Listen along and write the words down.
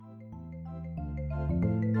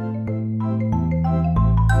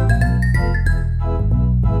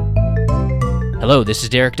Hello, this is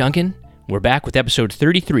Derek Duncan. We're back with episode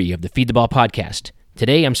 33 of the Feed the Ball podcast.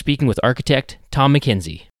 Today I'm speaking with architect Tom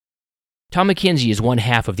McKenzie. Tom McKenzie is one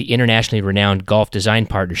half of the internationally renowned golf design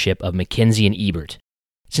partnership of McKenzie and Ebert.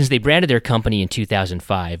 Since they branded their company in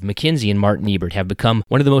 2005, McKenzie and Martin Ebert have become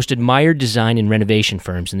one of the most admired design and renovation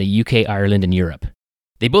firms in the UK, Ireland, and Europe.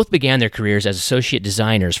 They both began their careers as associate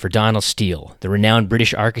designers for Donald Steele, the renowned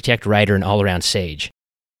British architect, writer, and all-around sage.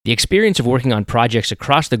 The experience of working on projects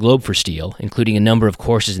across the globe for Steele, including a number of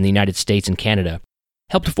courses in the United States and Canada,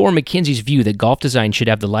 helped form McKenzie's view that golf design should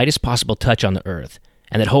have the lightest possible touch on the earth,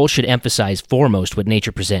 and that holes should emphasize foremost what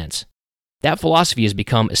nature presents. That philosophy has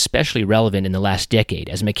become especially relevant in the last decade,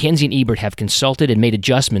 as McKenzie and Ebert have consulted and made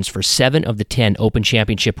adjustments for 7 of the 10 Open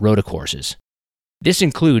Championship Rota courses. This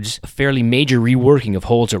includes a fairly major reworking of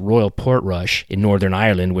holes at Royal Portrush in Northern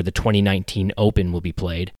Ireland, where the 2019 Open will be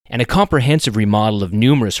played, and a comprehensive remodel of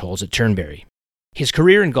numerous holes at Turnberry. His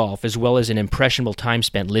career in golf, as well as an impressionable time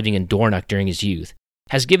spent living in Dornoch during his youth,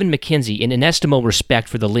 has given McKenzie an inestimable respect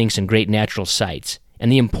for the links and great natural sites,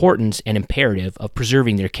 and the importance and imperative of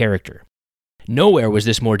preserving their character. Nowhere was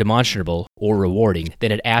this more demonstrable or rewarding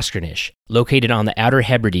than at Askernish, located on the Outer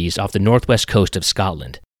Hebrides off the northwest coast of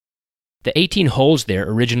Scotland. The 18 holes there,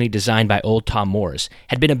 originally designed by old Tom Morris,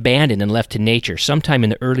 had been abandoned and left to nature sometime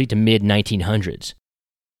in the early to mid-1900s.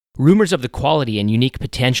 Rumors of the quality and unique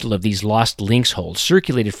potential of these lost links holes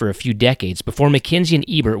circulated for a few decades before McKenzie and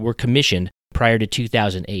Ebert were commissioned, prior to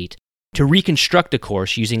 2008, to reconstruct the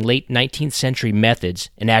course using late 19th century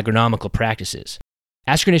methods and agronomical practices.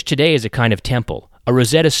 Askernish today is a kind of temple, a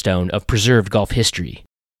Rosetta Stone of preserved golf history.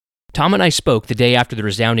 Tom and I spoke the day after the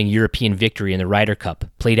resounding European victory in the Ryder Cup,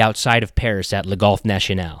 played outside of Paris at Le Golf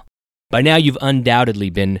National. By now you've undoubtedly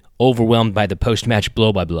been overwhelmed by the post-match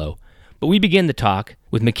blow-by-blow, but we begin the talk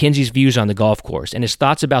with McKenzie's views on the golf course and his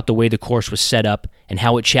thoughts about the way the course was set up and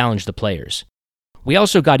how it challenged the players. We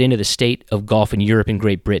also got into the state of golf in Europe and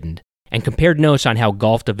Great Britain, and compared notes on how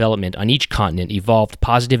golf development on each continent evolved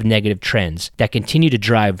positive and negative trends that continue to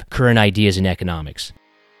drive current ideas in economics.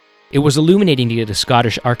 It was illuminating to get a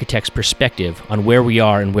Scottish architect's perspective on where we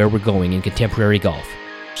are and where we're going in contemporary golf.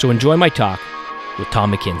 So enjoy my talk with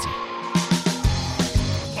Tom McKenzie.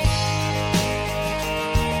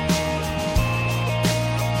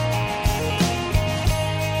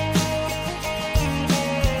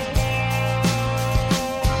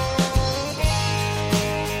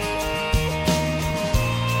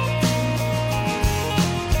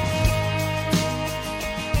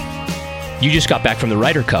 You just got back from the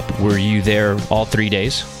Ryder Cup. Were you there all 3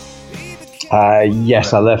 days?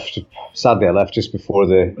 Yes, I left. Sadly, I left just before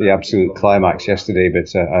the absolute climax yesterday,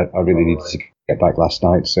 but I really needed to get back last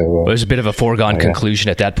night. So it was a bit of a foregone conclusion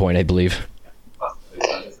at that point, I believe.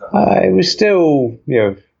 It was still,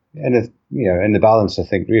 in the balance. I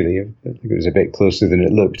think really, I think it was a bit closer than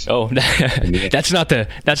it looked. Oh, that's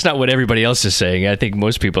not what everybody else is saying. I think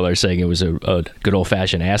most people are saying it was a good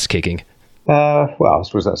old-fashioned ass kicking. Well, I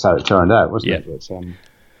suppose that's how it turned out, wasn't it? But,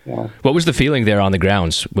 yeah. What was the feeling there on the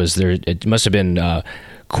grounds? Was there? It must have been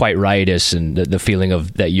quite riotous, and the feeling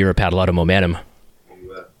of that Europe had a lot of momentum.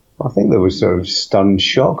 I think there was sort of stunned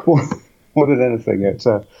shock more than anything.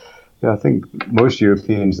 I think most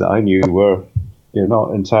Europeans that I knew were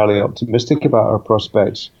not entirely optimistic about our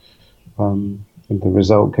prospects. And the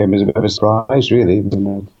result came as a bit of a surprise, really.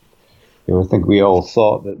 I think we all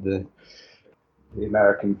thought that the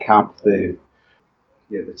American camp, the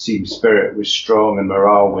team spirit was strong and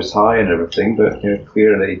morale was high and everything, but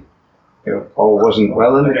clearly all wasn't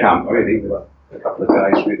well in the camp, really. A couple of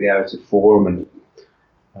guys really out of form,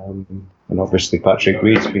 and obviously Patrick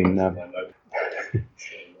Reed's been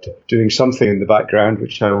doing something in the background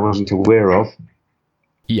which I wasn't aware of.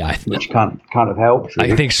 Yeah, which can't have helped.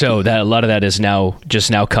 Really. I think so. That a lot of that is now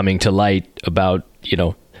coming to light about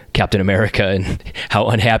Captain America and how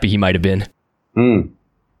unhappy he might have been.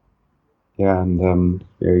 Yeah, and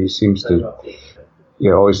he seems to. I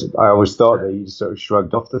always thought that he sort of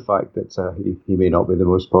shrugged off the fact that he may not be the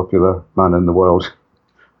most popular man in the world,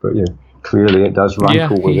 but clearly it does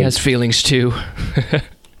rankle with him. Yeah, he has feelings too.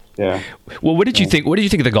 Yeah. Well, what did you think? What did you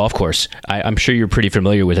think of the golf course? I'm sure you're pretty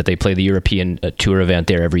familiar with it. They play the European Tour event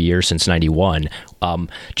there every year since '91.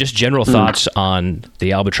 Just general thoughts on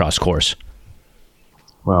the Albatross course.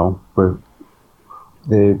 Well,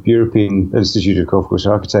 the European Institute of Golf Course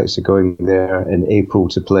Architects are going there in April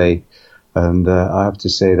to play, and I have to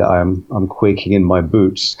say that I'm quaking in my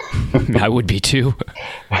boots. I would be too.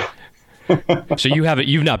 So you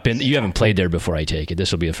haven't played there before, I take it.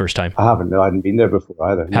 This will be the first time. I haven't. No, I hadn't been there before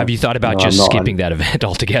either. Have you thought about just skipping that event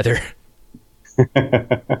altogether? No,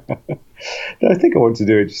 I think I want to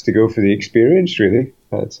do it just to go for the experience, really.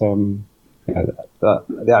 But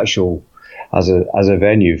the actual as a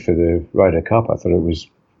venue for the Ryder Cup, I thought it was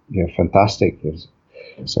fantastic. It was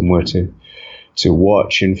somewhere to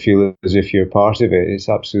watch and feel as if you're part of it. It's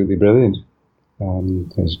absolutely brilliant.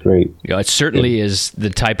 It's great. It certainly is the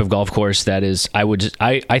type of golf course that is.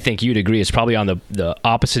 I think you'd agree. It's probably on the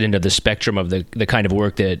opposite end of the spectrum of the kind of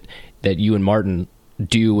work that you and Martin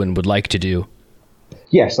do and would like to do.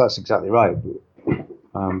 Yes, that's exactly right.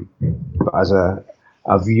 But as a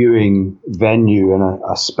viewing venue and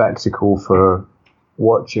a spectacle for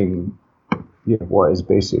watching, what is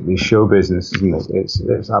basically show business, isn't it?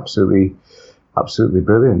 It's absolutely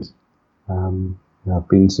brilliant. I've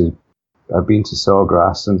been to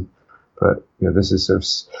Sawgrass, but this is sort of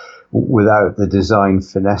without the design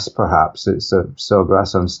finesse. Perhaps it's a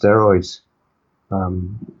Sawgrass on steroids.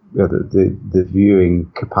 The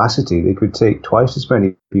viewing capacity, they could take twice as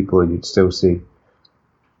many people and you'd still see.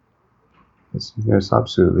 It's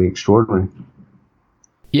absolutely extraordinary.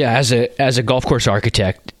 Yeah, as a golf course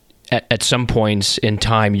architect, at some points in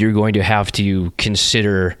time, you're going to have to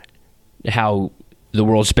consider how the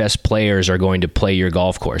world's best players are going to play your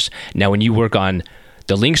golf course. Now, when you work on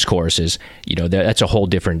the links courses, that's a whole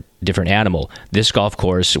different animal. This golf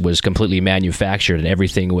course was completely manufactured, and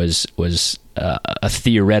everything was a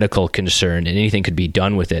theoretical concern, and anything could be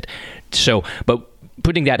done with it. So, but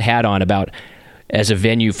putting that hat on about as a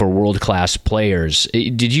venue for world-class players,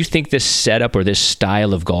 did you think this setup or this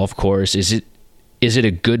style of golf course, is it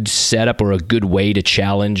a good setup or a good way to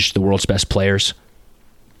challenge the world's best players?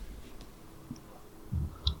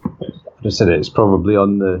 I said it's probably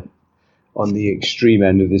on the extreme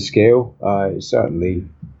end of the scale. It certainly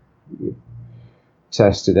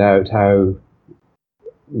tested out how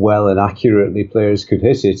well and accurately players could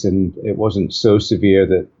hit it, and it wasn't so severe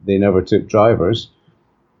that they never took drivers.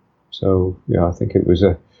 So I think it was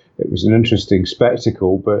an interesting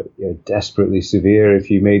spectacle, but desperately severe if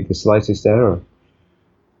you made the slightest error.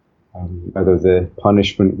 Whether the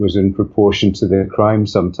punishment was in proportion to the crime,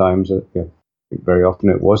 sometimes I think very often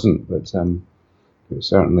it wasn't, but it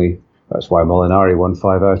certainly. That's why Molinari won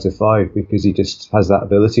 5 out of 5, because he just has that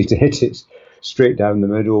ability to hit it straight down the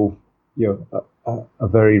middle, a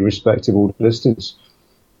very respectable distance.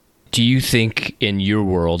 Do you think in your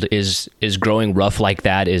world is growing rough like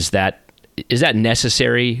that, is that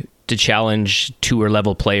necessary to challenge tour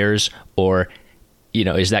level players, or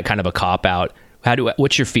is that kind of a cop out?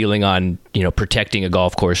 What's your feeling on protecting a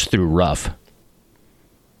golf course through rough?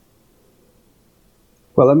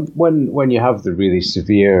 Well, when you have the really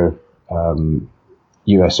severe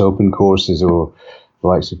US Open courses or the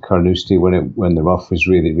likes of Carnoustie, when the rough was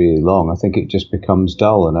really, really long, I think it just becomes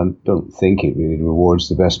dull, and I don't think it really rewards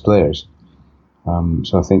the best players.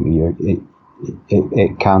 So I think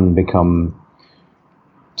it can become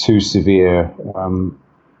too severe, and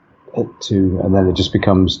then it just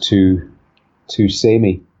becomes too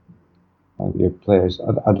samey. Your players,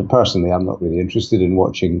 personally, I'm not really interested in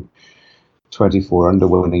watching 24 under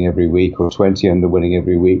winning every week or 20 under winning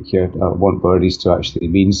every week. I want birdies to actually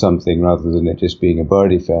mean something rather than it just being a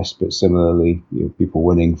birdie fest. But similarly, people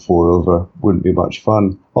winning 4 over wouldn't be much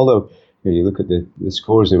fun. Although you look at the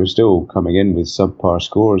scores, they were still coming in with subpar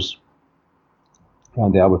scores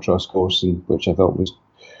around the Albatross course, which I thought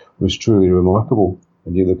was truly remarkable.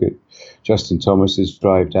 And you look at Justin Thomas's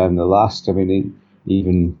drive down the last. I mean,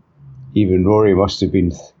 even Rory must have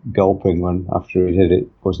been gulping one after he hit it.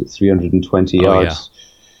 Was it 320 yards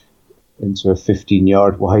into a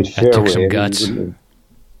 15-yard wide fairway? Took some guts.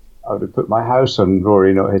 I would have put my house on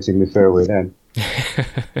Rory not hitting the fairway then.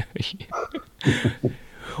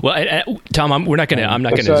 Well, Tom, I'm not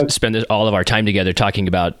going to spend all of our time together talking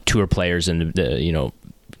about tour players and the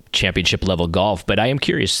championship level golf. But I am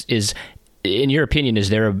curious: in your opinion, is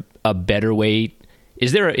there a better way?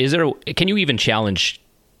 Can you even challenge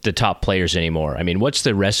the top players anymore? I mean, what's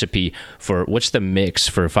the mix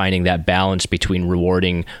for finding that balance between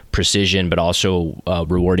rewarding precision, but also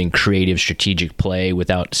rewarding creative, strategic play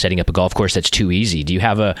without setting up a golf course that's too easy? Do you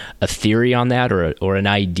have a theory on that, or an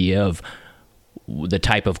idea of the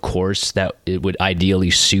type of course that it would ideally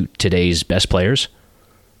suit today's best players,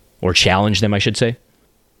 or challenge them, I should say?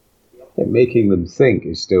 Making them think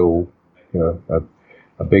is still a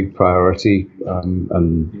big priority,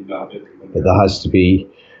 and there has to be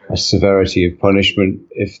a severity of punishment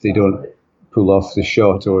if they don't pull off the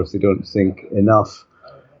shot or if they don't think enough.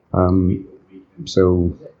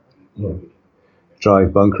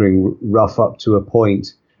 Drive bunkering, rough up to a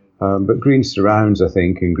point, but green surrounds, I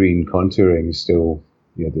think, and green contouring is still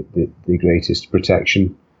the greatest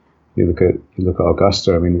protection. You look at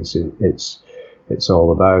Augusta. I mean, it's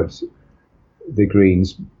all about the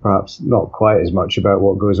greens, perhaps not quite as much about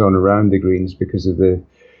what goes on around the greens because of the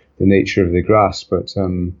nature of the grass, but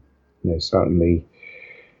certainly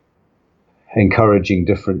encouraging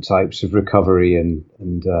different types of recovery and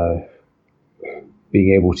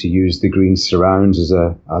being able to use the green surrounds as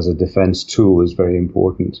a defense tool is very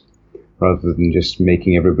important, rather than just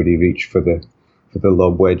making everybody reach for the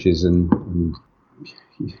lob wedges and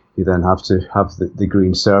you then have to have the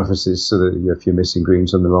green surfaces so that if you're missing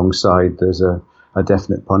greens on the wrong side, there's a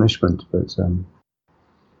definite punishment. But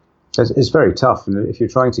it's very tough, and if you're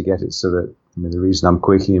trying to get it so that, the reason I'm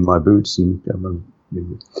quaking in my boots and I'm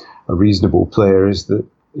a reasonable player is that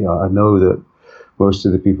I know that most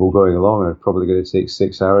of the people going along are probably going to take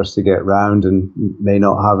 6 hours to get round and may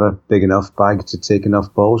not have a big enough bag to take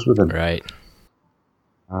enough balls with them. Right.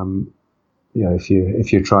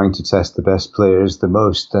 If you're trying to test the best players the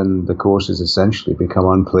most, then the courses essentially become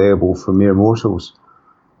unplayable for mere mortals,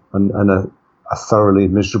 and a thoroughly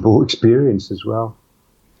miserable experience as well.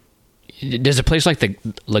 Does a place like the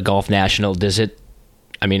Le Golf National, does it?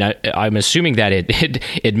 I'm assuming that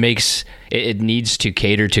it needs to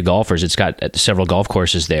cater to golfers. It's got several golf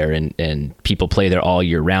courses there, and people play there all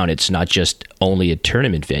year round. It's not just only a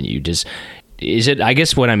tournament venue. Is it? I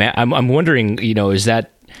guess what I'm wondering, is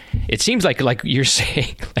that? It seems like you're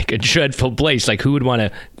saying, like a dreadful place. Like, who would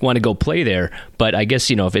want to go play there? But I guess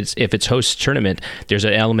if it's host tournament, there's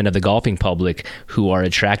an element of the golfing public who are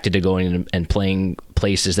attracted to going and playing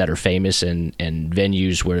places that are famous and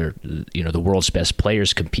venues where the world's best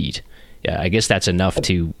players compete. Yeah, I guess that's enough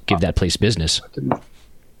to give that place business.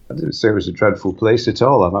 I didn't say it was a dreadful place at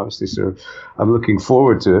all. I'm looking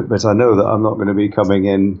forward to it, but I know that I'm not going to be coming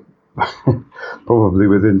in probably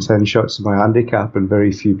within 10 shots of my handicap, and very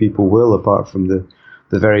few people will, apart from the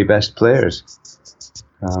very best players.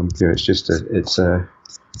 It's a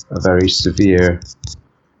very severe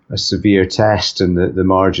test, and the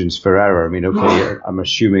margins for error. I'm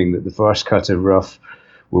assuming that the first cut of rough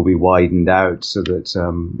will be widened out so that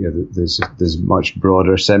there's much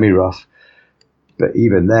broader semi-rough, but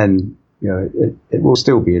even then, it will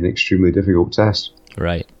still be an extremely difficult test.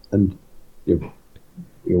 Right. And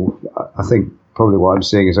I think probably what I'm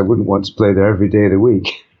saying is I wouldn't want to play there every day of the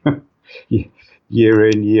week, year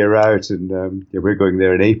in, year out. And we're going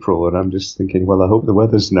there in April, and I'm just thinking, well, I hope the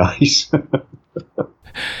weather's nice.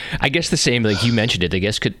 I guess the same, like you mentioned it, I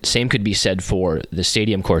guess same could be said for the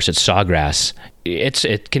stadium course at Sawgrass.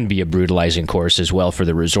 It can be a brutalizing course as well for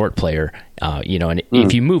the resort player.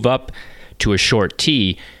 If you move up to a short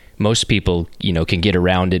tee, most people, can get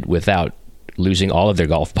around it without losing all of their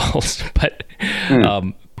golf balls. But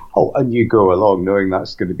and you go along knowing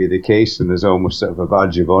that's going to be the case, and there's almost sort of a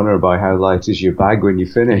badge of honor by how light is your bag when you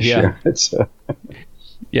finish. Yeah,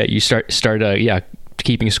 you start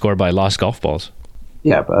keeping score by lost golf balls.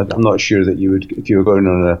 Yeah, but I'm not sure that you would, if you were going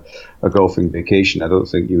on a golfing vacation, I don't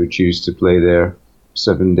think you would choose to play there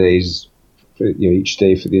 7 days, each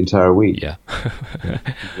day for the entire week. Yeah.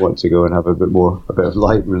 You want to go and have a bit of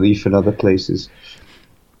light relief in other places.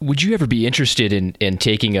 Would you ever be interested in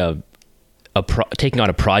taking taking on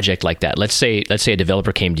a project like that? Let's say a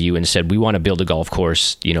developer came to you and said, "We want to build a golf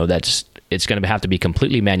course. It's going to have to be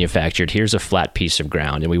completely manufactured. Here's a flat piece of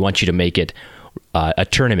ground, and we want you to make it a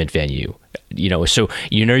tournament venue." So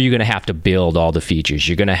you're going to have to build all the features.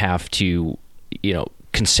 You're going to have to,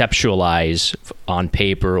 conceptualize on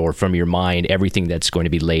paper or from your mind everything that's going to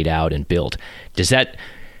be laid out and built. Does that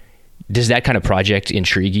kind of project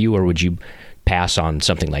intrigue you, or would you pass on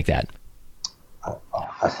something like that?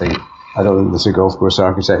 I don't think there's a golf course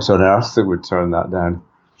architect on earth that would turn that down.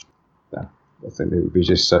 Yeah, I think it would be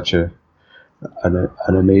just such an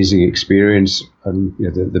amazing experience, and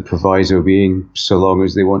the proviso being so long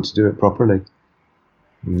as they want to do it properly.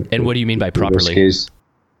 And what do you mean by properly?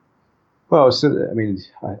 I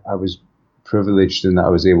was privileged in that I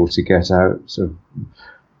was able to get out sort of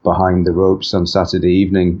behind the ropes on Saturday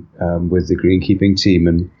evening with the greenkeeping team,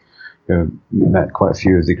 and met quite a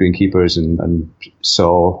few of the greenkeepers and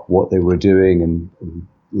saw what they were doing and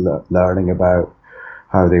learning about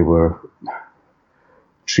how they were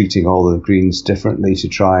treating all the greens differently to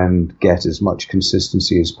try and get as much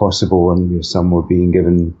consistency as possible. And some were being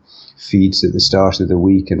given feeds at the start of the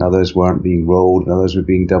week, and others weren't being rolled, and others were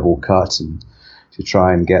being double cut, and to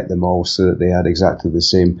try and get them all so that they had exactly the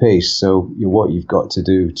same pace. So what you've got to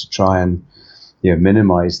do to try and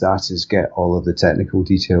minimize that is get all of the technical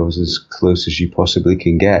details as close as you possibly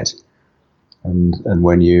can get. And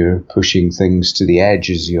when you're pushing things to the edge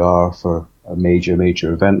as you are for a major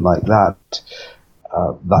event like that,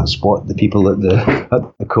 that's what the people at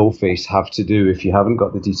the coalface have to do if you haven't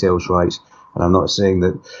got the details right. And I'm not saying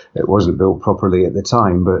that it wasn't built properly at the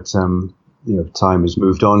time, but time has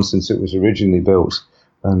moved on since it was originally built,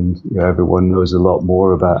 and everyone knows a lot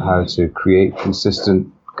more about how to create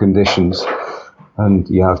consistent conditions, and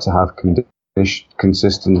you have to have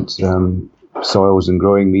consistent soils and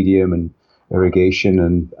growing medium and irrigation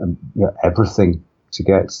and everything to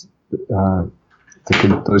get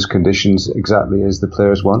those conditions exactly as the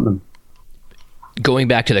players want them. Going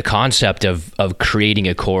back to the concept of creating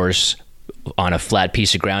a course on a flat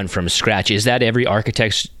piece of ground from scratch, is that every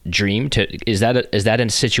architect's dream? Is that in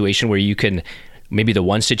a situation where you can, maybe the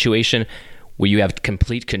one situation where you have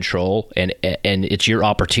complete control and it's your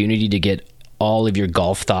opportunity to get all of your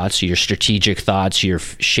golf thoughts, your strategic thoughts, your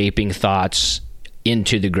shaping thoughts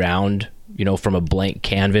into the ground, from a blank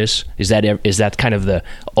canvas? Is that kind of the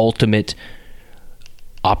ultimate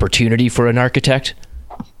opportunity for an architect?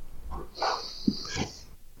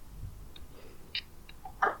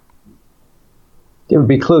 It would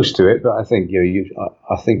be close to it, but I think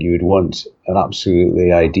I think you would want an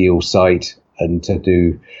absolutely ideal site, and to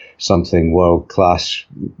do something world class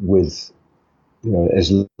with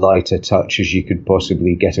as light a touch as you could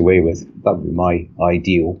possibly get away with. That would be my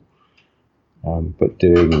ideal. But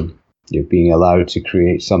being allowed to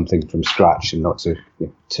create something from scratch and not to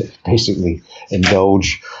basically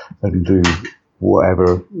indulge and do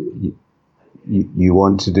whatever you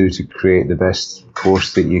want to do to create the best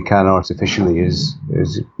course that you can artificially is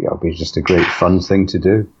be just a great fun thing to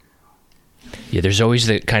do. Yeah, there's always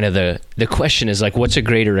the question is like, what's a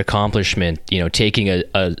greater accomplishment? Taking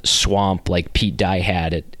a swamp like Pete Dye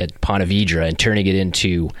had at Ponte Vedra and turning it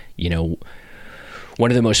into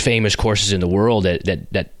one of the most famous courses in the world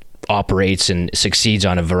that operates and succeeds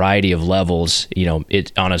on a variety of levels.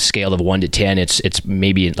 It on a scale of 1 to 10, it's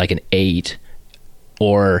maybe like an 8,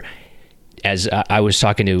 or as I was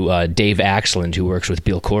talking to Dave Axland, who works with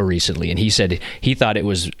Bill Core recently, and he said he thought it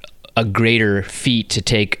was a greater feat to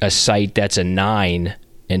take a site that's a 9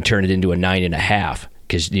 and turn it into a 9.5,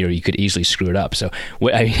 because you could easily screw it up. So,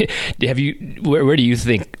 where do you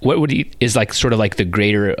think is like sort of like the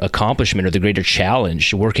greater accomplishment or the greater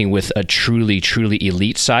challenge, working with a truly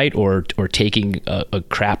elite site, or taking a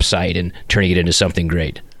crap site and turning it into something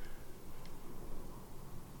great?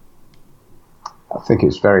 I think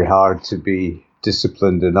it's very hard to be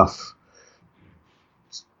disciplined enough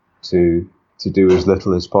to do as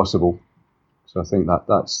little as possible. So I think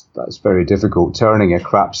that's very difficult. Turning a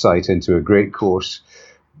crap site into a great course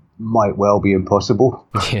might well be impossible.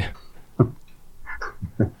 Yeah.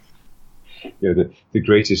 The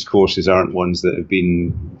greatest courses aren't ones that have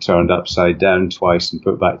been turned upside down twice and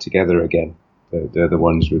put back together again. They're the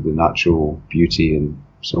ones with the natural beauty and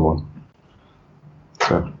so on.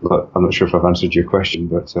 So, I'm not sure if I've answered your question,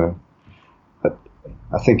 but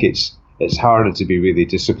I think it's harder to be really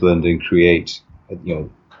disciplined and create,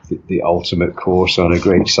 the ultimate course on a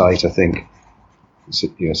great site. I think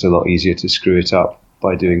it's a lot easier to screw it up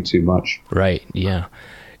by doing too much. Right. Yeah.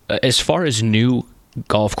 As far as new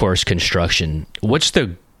golf course construction, what's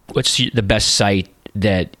the best site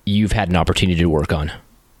that you've had an opportunity to work on?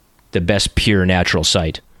 The best pure natural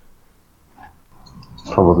site?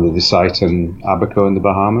 Probably the site in Abaco in the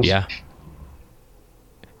Bahamas. Yeah.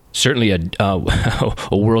 Certainly a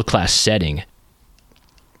world-class setting.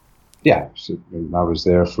 Yeah. So I was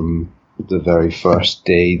there from the very first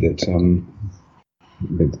day that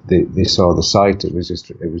they saw the site. It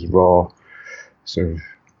was raw, sort of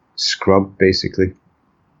scrub basically.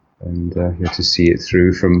 And you had to see it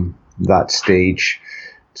through from that stage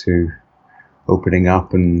to opening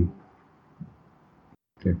up and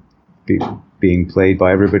being played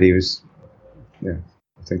by everybody. Was, I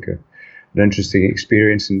think an interesting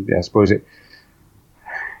experience. And I suppose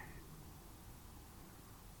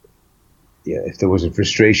if there was a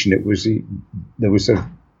frustration, there was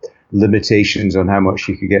some limitations on how much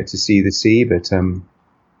you could get to see the sea, but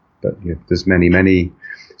there's many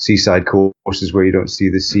seaside courses where you don't see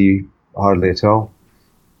the sea hardly at all.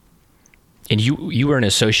 And you were an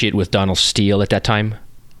associate with Donald Steele at that time?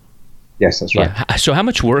 Yes, that's right. Yeah. So how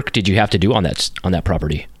much work did you have to do on that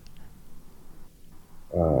property?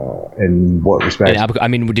 In what respect? I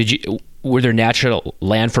mean, were there natural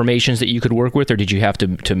land formations that you could work with, or did you have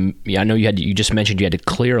to I know you just mentioned you had to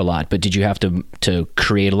clear a lot, but did you have to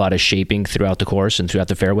create a lot of shaping throughout the course and throughout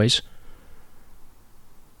the fairways?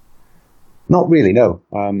 Not really, no.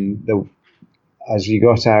 As we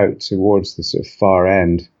got out towards the sort of far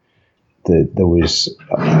end, there was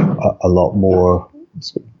a lot more,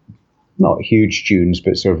 not huge dunes,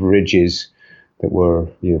 but sort of ridges that were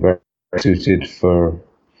very suited for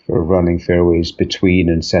running fairways between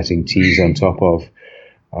and setting tees on top of.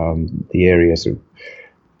 The areas of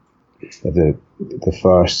the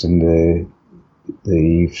first and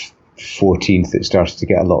the 14th, it started to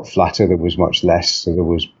get a lot flatter. There was much less, so there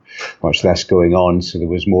was much less going on. So there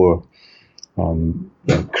was more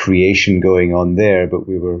creation going on there, but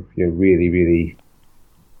we were really, really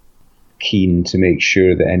keen to make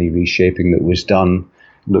sure that any reshaping that was done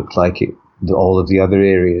looked like all of the other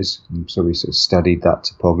areas. And so we sort of studied that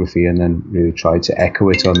topography and then really tried to echo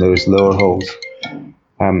it on those lower holes.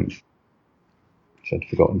 Which I'd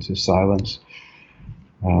forgotten to silence.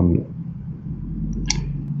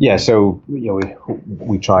 So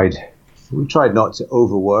we tried not to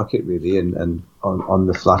overwork it really, and on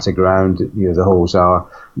the flatter ground, the holes are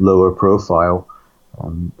lower profile,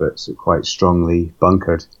 but quite strongly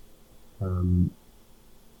bunkered.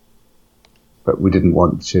 But we didn't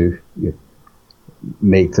want to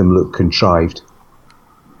make them look contrived.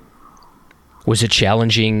 Was it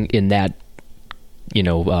challenging in that,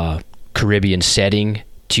 Caribbean setting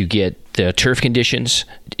to get the turf conditions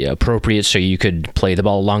appropriate so you could play the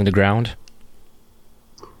ball along the ground?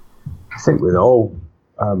 I think with all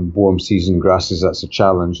warm season grasses, that's a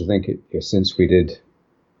challenge. I think since we did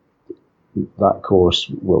that course,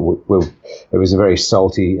 it was a very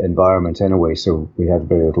salty environment anyway, so we had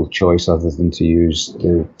very little choice other than to use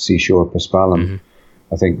the seashore paspalum.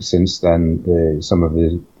 Mm-hmm. I think since then, some of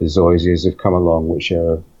the zoysias have come along, which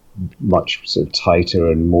are much sort of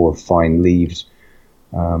tighter and more fine-leaved.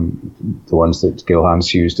 The ones that Gil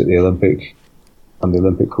Hanse used at the Olympic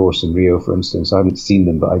course in Rio, for instance. I haven't seen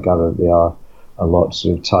them, but I gather they are a lot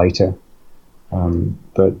sort of tighter.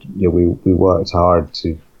 But we worked hard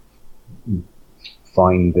to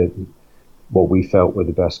find what we felt were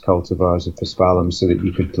the best cultivars of paspalum so that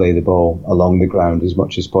you could play the ball along the ground as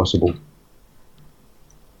much as possible.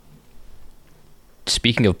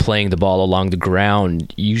 Speaking of playing the ball along the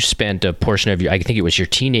ground, you spent a portion of I think it was your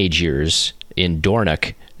teenage years in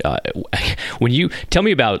Dornoch. When you tell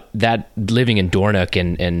me about that, living in Dornoch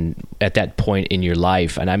and at that point in your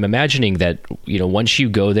life, and I'm imagining that, once you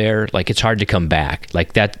go there, like it's hard to come back.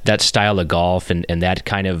 Like that style of golf and that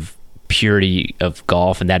kind of purity of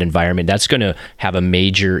golf and that environment, that's going to have a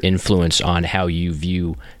major influence on how you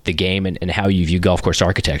view the game and how you view golf course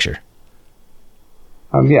architecture.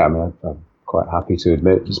 I'm quite happy to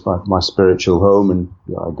admit it's my spiritual home, and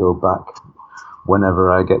I go back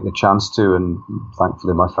whenever I get the chance to, and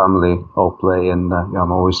thankfully my family all play, and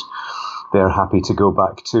I'm always there happy to go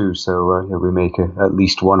back too. So we make at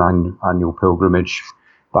least one annual pilgrimage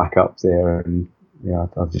back up there, and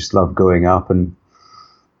I just love going up and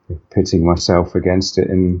pitting myself against it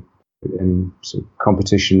in sort of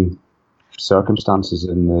competition circumstances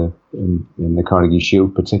in the Carnegie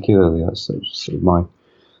Shield particularly. That's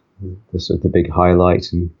sort of the big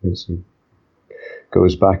highlight, and it sort of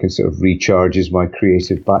goes back and sort of recharges my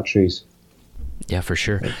creative batteries. Yeah, for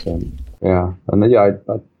sure. But,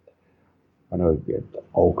 I know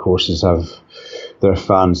all courses have their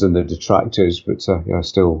fans and their detractors, but I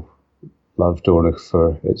still love Dornoch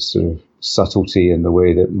for its sort of subtlety and the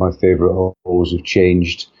way that my favourite holes have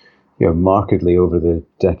changed, markedly over the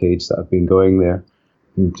decades that I've been going there.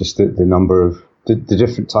 And just the number of the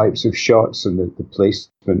different types of shots and the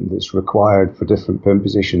placement that's required for different pin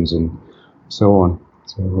positions and so on.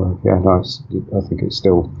 So I think it's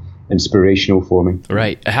still inspirational for me.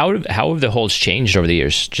 Right. How have the holes changed over the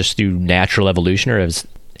years? Just through natural evolution, or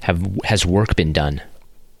has work been done?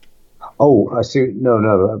 Oh, I see.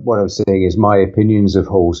 No. What I was saying is my opinions of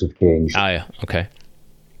holes have changed. Ah, yeah. Okay.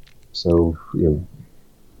 So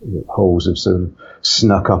holes have sort of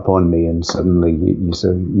snuck up on me, and suddenly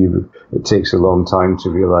it takes a long time to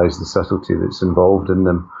realise the subtlety that's involved in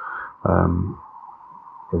them.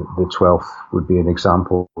 The 12th would be an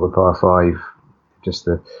example. The par 5, just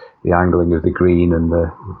the angling of the green and the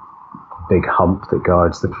big hump that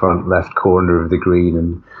guards the front left corner of the green,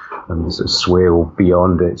 and the sort of swale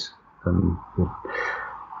beyond it, and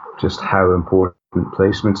just how important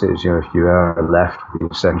placement is. If you are left with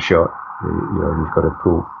your second shot, you've got to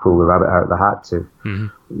pull the rabbit out of the hat to,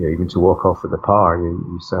 even to walk off with the par.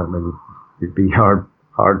 You certainly would be hard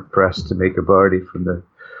pressed to make a birdie from the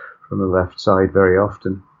left side very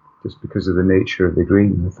often, just because of the nature of the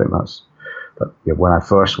green. I think when I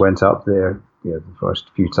first went up there, the first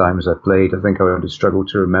few times I played, I think I would have struggled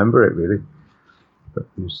to remember it really. But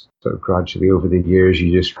sort of gradually over the years,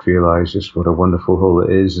 you just realise just what a wonderful hole it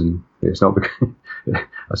is, and it's not because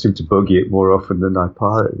I seem to bogey it more often than I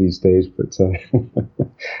par it these days. But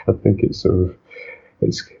I think it's sort of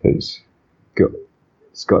it's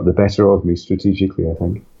got the better of me strategically, I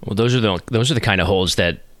think. Well, those are the kind of holes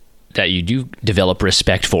that you do develop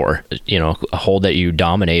respect for. A hole that you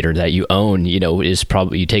dominate or that you own, is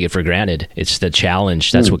probably, you take it for granted. It's the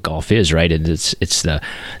challenge. That's what golf is, right? And it's the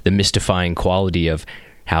mystifying quality of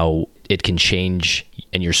how it can change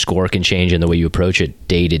and your score can change and the way you approach it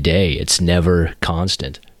day to day. It's never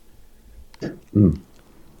constant.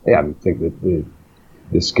 Yeah, I think that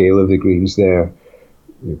the scale of the greens there,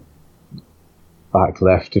 back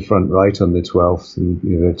left to front right on the 12th, and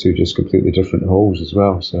they're two just completely different holes as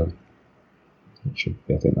well. So I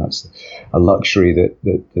think that's a luxury that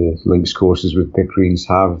the links courses with big greens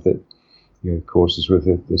have, that courses with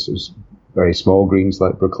this is very small greens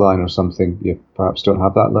like Brookline or something, you perhaps don't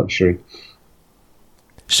have that luxury.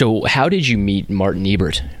 So how did you meet Martin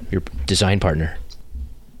Ebert, your design partner?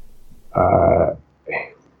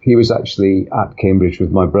 He was actually at Cambridge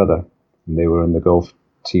with my brother, and they were in the golf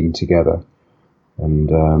team together. And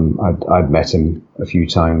I'd met him a few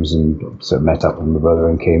times, and sort of met up with my brother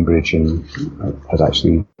in Cambridge, and I had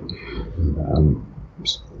actually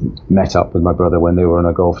met up with my brother when they were on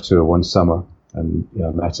a golf tour one summer, and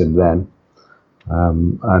I met him then.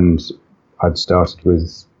 And I'd started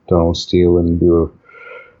with Donald Steele, and we were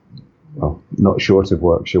not short of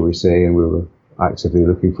work, shall we say, and we were actively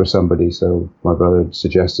looking for somebody. So my brother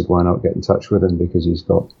suggested why not get in touch with him, because he's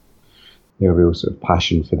got a real sort of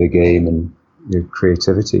passion for the game and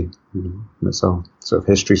creativity. And it's all sort of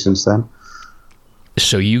history since then.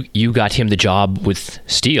 So you got him the job with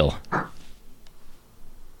Steele.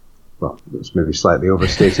 Well, it's maybe slightly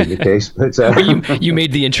overstating the case, but you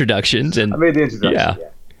made the introductions, and I made the introduction.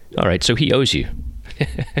 Yeah. All right, so he owes you.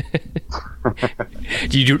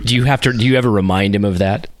 Do you ever remind him of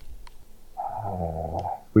that?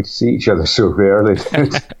 We'd see each other so rarely.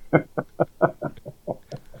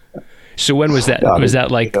 So when was that? Was that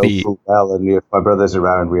like well, and if my brother's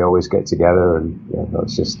around, we always get together, and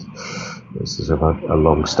that's just this is a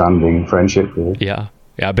long-standing friendship. Really. Yeah,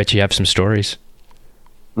 I bet you have some stories.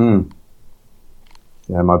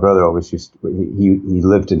 Yeah, my brother always he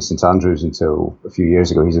lived in St Andrews until a few years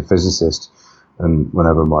ago. He's a physicist, and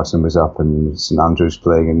whenever Martin was up in St Andrews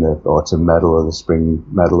playing in the autumn medal or the spring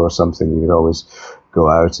medal or something, he would always go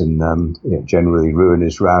out and generally ruin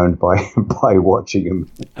his round by watching him.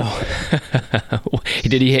 Oh.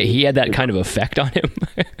 Did he had that kind of effect on him?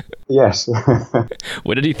 Yes.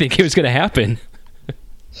 What did he think was going to happen?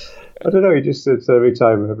 I don't know. He just said every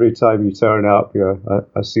time you turn up,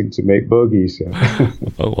 I seem to make bogeys.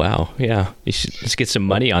 Oh wow, yeah. Let's get some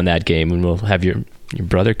money on that game, and we'll have your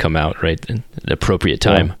brother come out right at the appropriate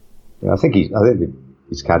time. Yeah, I think he's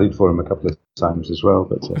caddied for him a couple of times as well,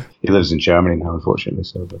 but he lives in Germany now, unfortunately.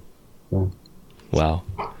 So, yeah. Wow.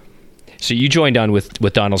 So you joined on with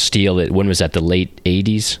Donald Steele. When was that? The late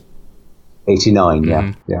 80s? 89.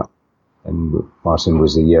 Mm-hmm. Yeah. And Martin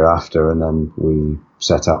was a year after, and then we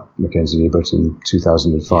set up Mackenzie Ebert in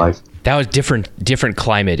 2005. Yeah. That was different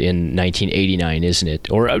climate in 1989, isn't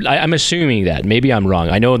it? Or I'm assuming that. Maybe I'm wrong.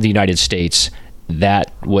 I know in the United States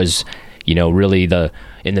that was, really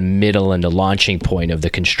in the middle and the launching point of the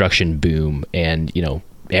construction boom, and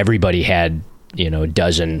everybody had a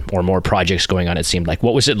dozen or more projects going on. It seemed like.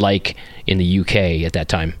 What was it like in the UK at that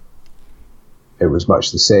time? It was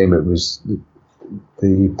much the same. It was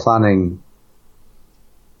the planning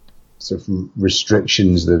sort of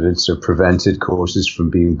restrictions that had sort of prevented courses from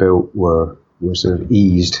being built were sort of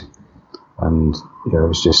eased, and it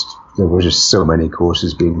was just there were just so many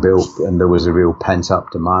courses being built, and there was a real pent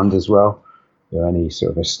up demand as well. Any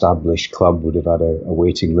sort of established club would have had a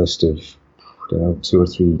waiting list of 2 or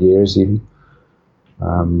 3 years even,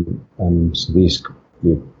 and so these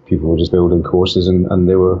people were just building courses, and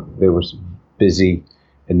they were busy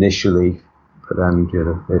initially. But then,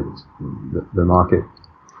 the market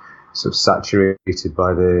sort of saturated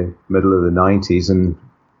by the middle of the 90s, and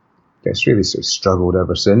it's really sort of struggled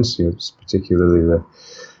ever since. Particularly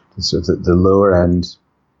the lower end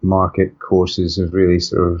market courses have really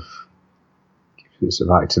sort of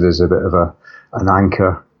acted as a bit of an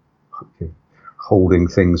anchor, holding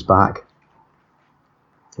things back,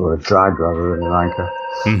 or a drag rather than an anchor.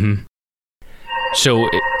 Mm-hmm. So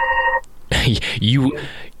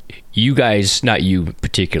you guys, not you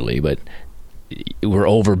particularly, but we're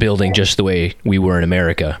overbuilding just the way we were in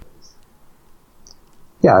America.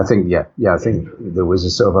 Yeah, I think there was a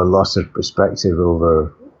sort of a loss of perspective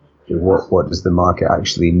over what does the market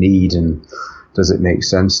actually need, and does it make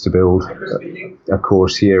sense to build a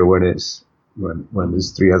course here when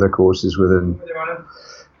there's 3 other courses within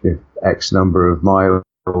X number of miles,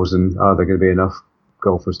 and are there going to be enough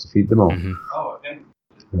golfers to feed them all? Mm-hmm.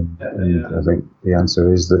 And I think the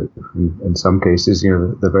answer is that in some cases,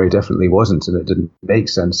 there very definitely wasn't, and it didn't make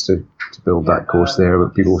sense to build that course there,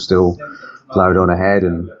 but people still ploughed on ahead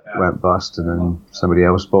and went bust, and then somebody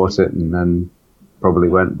else bought it, and then probably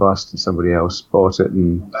went bust, and somebody else bought it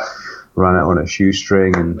and ran it on a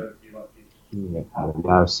shoestring, and we're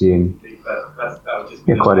now seeing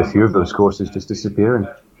quite a few of those courses just disappearing.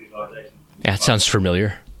 Yeah, it sounds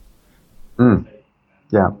familiar.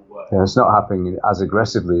 Yeah, it's not happening as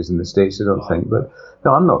aggressively as in the States, I don't think. But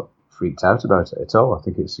no, I'm not freaked out about it at all. I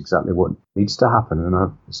think it's exactly what needs to happen, and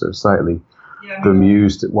I'm sort of slightly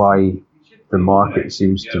bemused at why the market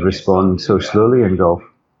seems to respond so slowly in golf.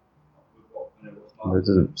 There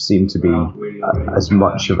doesn't seem to be as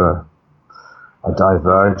much of a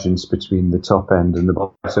divergence between the top end and the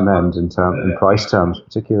bottom end in price terms,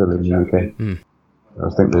 particularly in the UK. I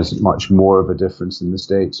think there's much more of a difference in the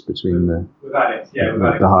States between the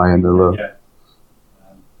high and the low.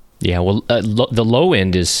 Yeah, well, the low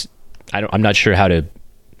end is, I'm not sure how to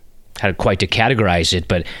categorize it,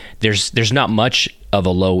 but there's not much of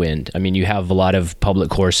a low end. I mean, you have a lot of public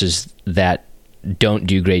courses that don't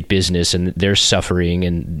do great business, and they're suffering,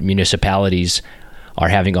 and municipalities are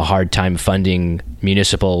having a hard time funding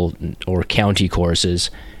municipal or county courses.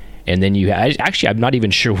 And then I'm not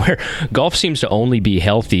even sure where golf seems to only be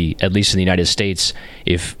healthy, at least in the United States,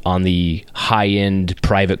 if on the high-end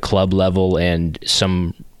private club level and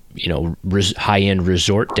some, high-end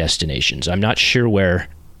resort destinations. I'm not sure where,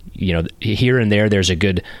 here and there's a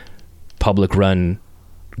good public-run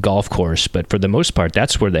golf course, but for the most part,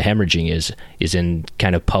 that's where the hemorrhaging is in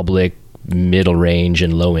kind of public, middle range,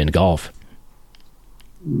 and low-end golf.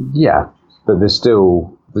 Yeah, but there's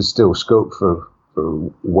still scope for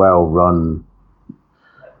well-run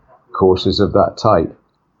courses of that type.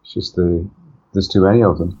 It's just there's too many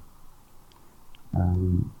of them.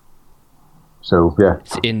 So yeah,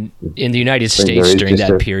 in the United States during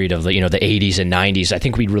that period of the 80s and 90s, I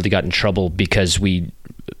think we really got in trouble because we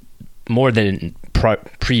more than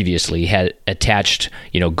previously had attached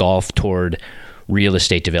golf toward real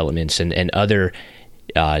estate developments and other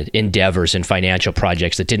endeavors and financial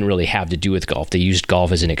projects that didn't really have to do with golf. They used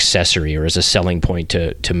golf as an accessory or as a selling point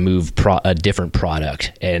to move a different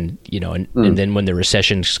product. And and then when the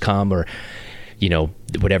recessions come or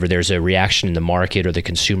whatever, there's a reaction in the market or the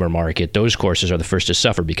consumer market, those courses are the first to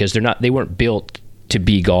suffer because they weren't built to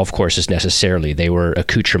be golf courses necessarily. They were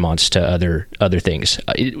accoutrements to other things.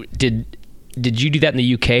 Did you do that in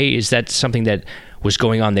the UK? Is that something that was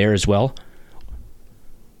going on there as well?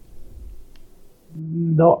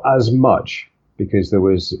 Not as much, because it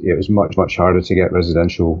was much harder to get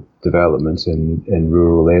residential development in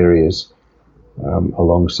rural areas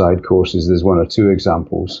alongside courses. There's one or two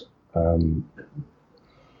examples,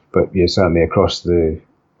 but yeah, certainly across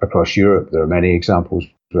Europe there are many examples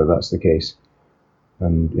where that's the case,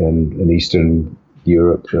 and in Eastern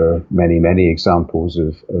Europe there are many examples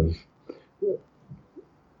of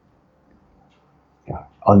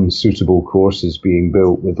unsuitable courses being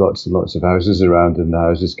built with lots and lots of houses around, and the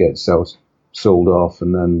houses get sold off,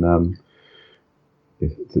 and then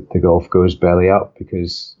the golf goes belly up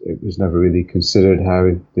because it was never really considered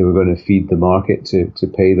how they were going to feed the market to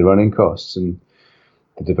pay the running costs, and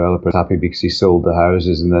the developer's happy because he sold the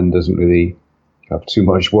houses and then doesn't really have too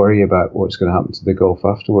much worry about what's going to happen to the golf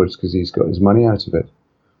afterwards because he's got his money out of it.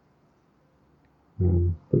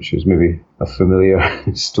 Which is maybe a familiar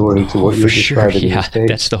story to what you're describing. Yeah,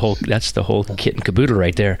 that's the whole kit and caboodle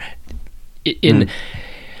right there. In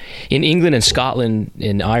England and Scotland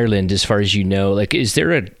and Ireland, as far as you know, is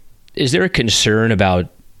there a concern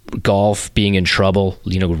about golf being in trouble?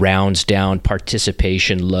 Rounds down,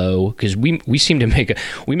 participation low, because we seem to make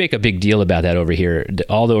a big deal about that over here.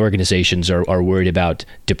 All the organizations are worried about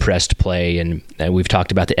depressed play, and we've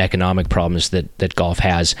talked about the economic problems that golf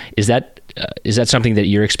has. Is that something that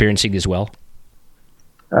you're experiencing as well?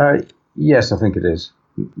 Yes, I think it is.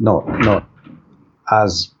 Not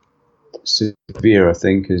as severe, I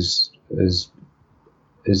think, as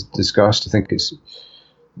discussed. I think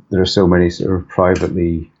there are so many sort of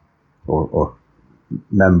privately or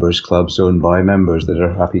members clubs owned by members that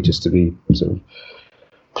are happy just to be sort of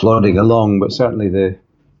plodding along. But certainly I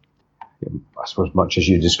suppose much as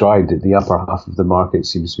you described it, the upper half of the market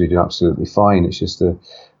seems to be doing absolutely fine. It's just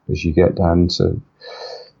as you get down to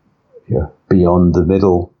beyond the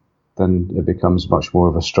middle, then it becomes much more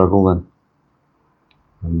of a struggle then.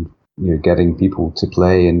 And getting people to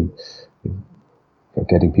play and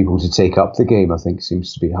getting people to take up the game, I think,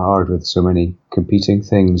 seems to be hard with so many competing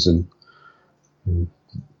things, and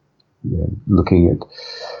looking at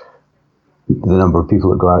the number of people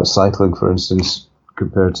that go out cycling, for instance,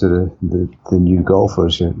 compared to the new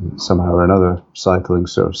golfers. Somehow or another, cycling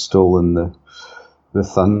sort of stolen the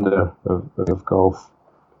thunder of golf.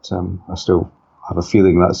 But, I still have a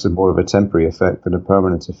feeling that's more of a temporary effect than a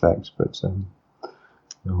permanent effect. But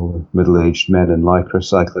all the middle-aged men in Lycra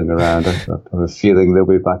cycling around, I have a feeling they'll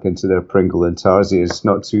be back into their Pringle and Tarsiers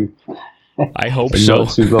not too I hope so.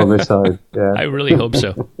 Not too long a time. Yeah. I really hope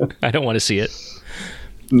so. I don't want to see it.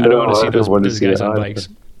 No, I don't want to see those guys on bikes.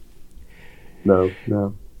 No.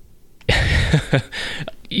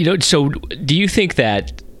 So do you think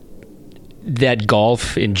that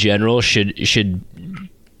golf in general should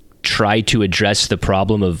try to address the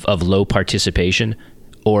problem of low participation,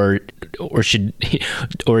 or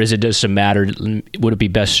is it just a matter? Would it be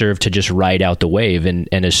best served to just ride out the wave and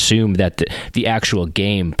assume that the actual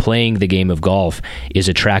game, playing the game of golf, is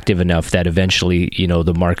attractive enough that eventually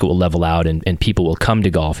the market will level out and people will come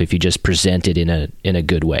to golf if you just present it in a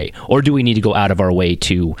good way? Or do we need to go out of our way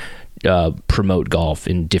to promote golf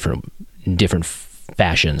in different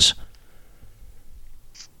fashions?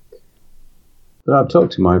 I've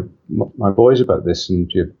talked to my boys about this,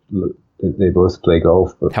 and they both play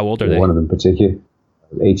golf. But how old are they? One of them in particular,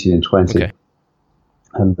 18 and 20. Okay.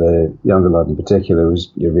 And the younger lad in particular was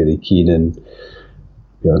really keen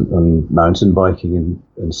on mountain biking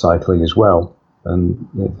and cycling as well. And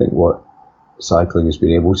I think what cycling has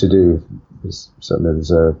been able to do is, certainly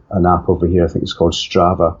there's an app over here, I think it's called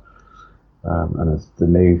Strava. And I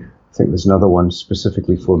think there's another one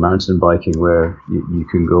specifically for mountain biking where you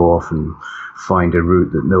can go off and find a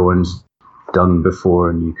route that no one's done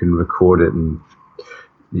before, and you can record it, and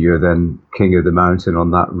you're then king of the mountain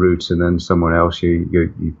on that route, and then someone else,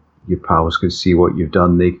 your pals can see what you've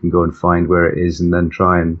done. They can go and find where it is and then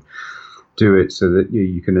try and do it so that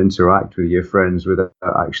you can interact with your friends without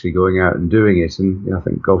actually going out and doing it. And I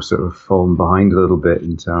think golf's sort of fallen behind a little bit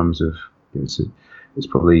in terms of it's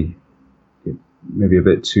probably maybe a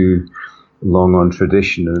bit too long on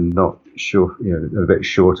tradition and not sure, a bit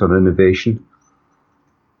short on innovation.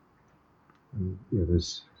 And, I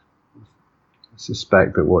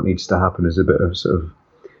suspect that what needs to happen is a bit of sort of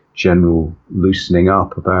general loosening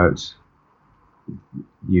up about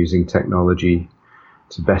using technology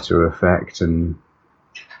to better effect, and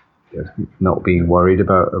not being worried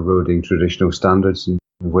about eroding traditional standards in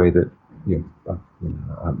a way that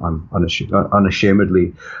I'm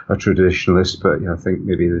unashamedly a traditionalist, but I think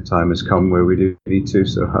maybe the time has come where we do need to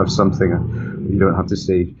sort of have something. You don't have to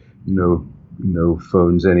say no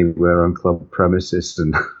phones anywhere on club premises,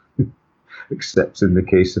 and except in the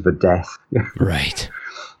case of a death. Right.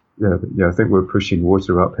 Yeah, I think we're pushing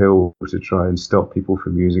water uphill to try and stop people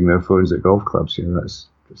from using their phones at golf clubs.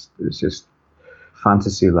 It's just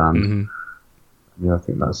fantasy land. Mm-hmm. I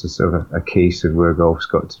think that's a sort of a case of where golf's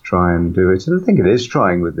got to try and do it. And I think it is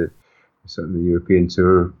trying with certainly the European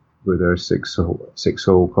Tour with their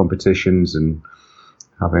six-hole competitions, and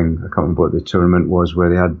having, I can't remember what the tournament was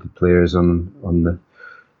where they had the players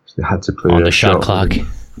they had to play on the shot clock.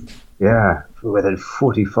 Yeah, within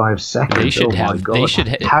 45 seconds. My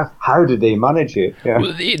God. How did they manage it? Yeah.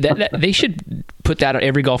 Well, they should put that on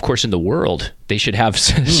every golf course in the world. They should have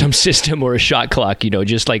some system or a shot clock,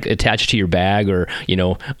 just like attached to your bag or,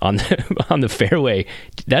 on the fairway.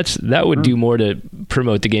 That would do more to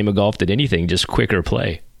promote the game of golf than anything, just quicker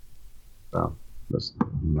play. Well,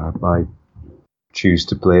 I choose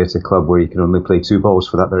to play at a club where you can only play 2 balls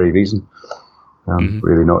for that very reason. I'm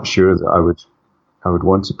really not sure that I would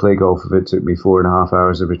want to play golf if it took me 4.5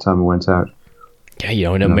 hours every time I went out.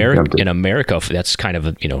 Yeah, in America, that's kind of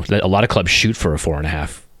a lot of clubs shoot for a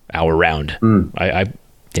 4.5 hour round. I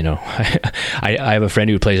have a friend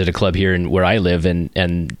who plays at a club here where I live,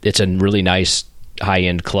 and it's a really nice high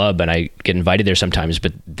end club, and I get invited there sometimes.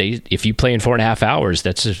 But if you play in 4.5 hours,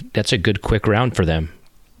 that's a good quick round for them.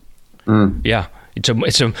 Yeah, it's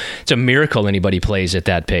a miracle anybody plays at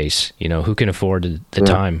that pace. Who can afford the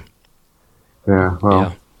time? Yeah,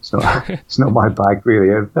 well, it's not my bag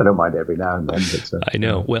really. I don't mind every now and then. But, I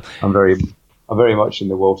know. Well, I'm very much in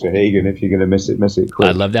the Walter Hagen. If you're going to miss it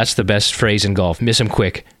quick. That's the best phrase in golf. Miss him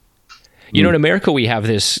quick. In America, we have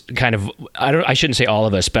this kind of, I shouldn't say all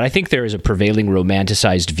of us, but I think there is a prevailing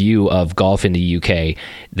romanticized view of golf in the UK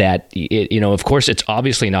that, of course, it's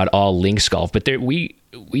obviously not all links golf, but we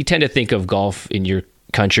tend to think of golf in your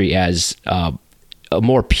country as a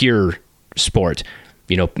more pure sport.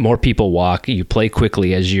 More people walk, you play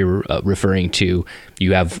quickly, as you're referring to.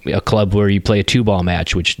 You have a club where you play a 2-ball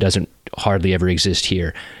match, which doesn't hardly ever exist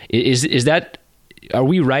here. Are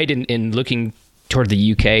we right in looking toward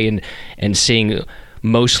the UK and seeing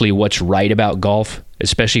mostly what's right about golf,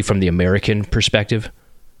 especially from the American perspective?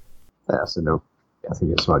 Yes, no. I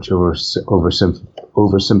think it's much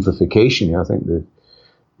oversimplification. I think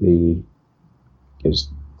the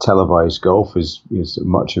televised golf is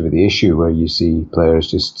much of the issue, where you see players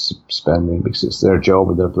just spending, because it's their job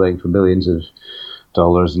and they're playing for millions of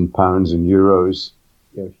dollars and pounds and euros.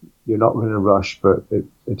 You're not going to rush, but it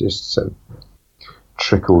just sort of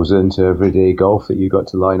trickles into everyday golf that you got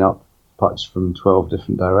to line up putts from 12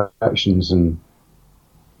 different directions and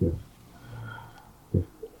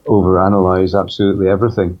overanalyze absolutely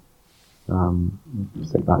everything. I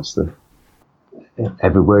think that's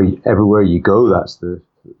everywhere you go. That's the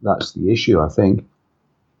issue, I think.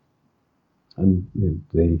 And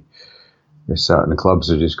the certain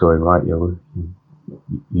clubs are just going, right, you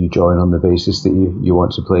join on the basis that you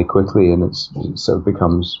want to play quickly, and it sort of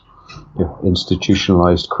becomes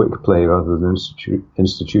institutionalized quick play rather than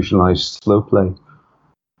institutionalized slow play.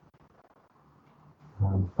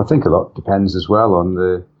 I think a lot depends as well on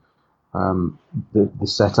the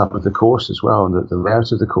setup of the course as well, and the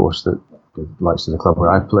layout of the course. That the likes of the club where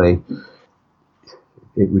I play,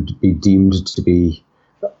 it would be deemed to be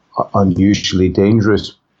unusually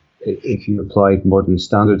dangerous if you applied modern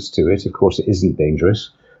standards to it. Of course, it isn't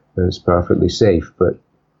dangerous; it's perfectly safe. But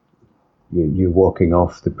you're walking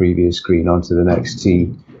off the previous green onto the next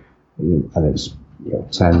tee, and it's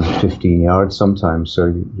 10, 15 yards sometimes.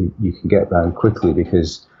 So you can get round quickly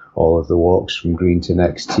because all of the walks from green to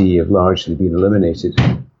next tee have largely been eliminated.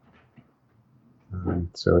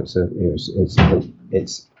 So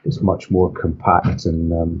it's much more compact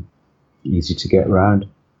and easy to get around,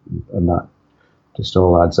 and that just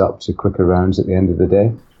all adds up to quicker rounds at the end of the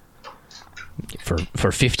day.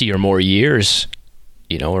 For 50 or more years,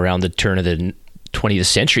 around the turn of the 20th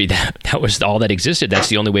century, that was all that existed. That's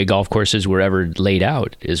the only way golf courses were ever laid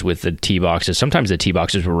out, is with the tee boxes. Sometimes the tee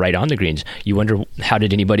boxes were right on the greens. You wonder, how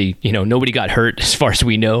did anybody, nobody got hurt as far as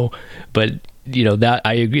we know, but that,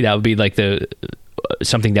 I agree, that would be like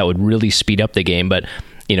something that would really speed up the game. But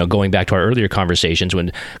going back to our earlier conversations,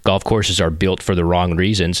 when golf courses are built for the wrong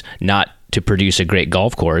reasons, not to produce a great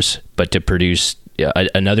golf course, but to produce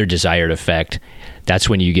another desired effect, that's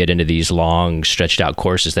when you get into these long, stretched out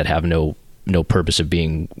courses that have no purpose of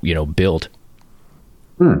being, built.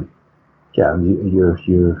 Yeah,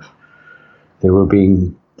 they were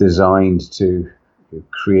being designed to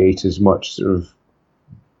create as much sort of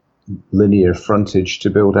linear frontage to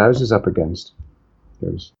build houses up against.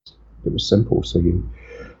 It was simple, so you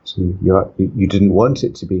didn't want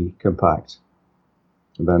it to be compact.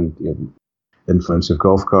 And then the influence of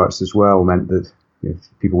golf carts as well meant that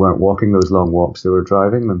people weren't walking those long walks; they were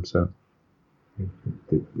driving them. So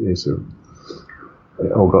it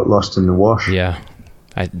all got lost in the wash. Yeah,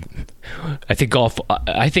 I think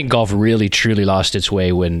golf really truly lost its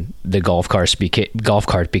way when the golf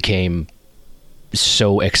cart became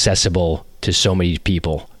so accessible to so many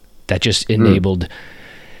people. That just enabled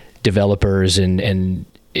developers and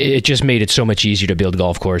it just made it so much easier to build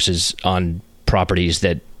golf courses on properties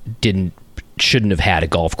that shouldn't have had a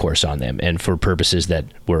golf course on them, and for purposes that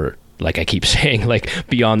were, like I keep saying, like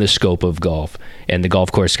beyond the scope of golf. And the golf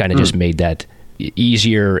course kind of just made that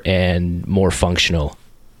easier and more functional.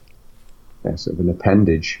 Yeah, sort of an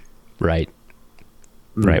appendage. Right.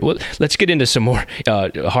 Right. Well, let's get into some more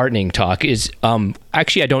heartening talk.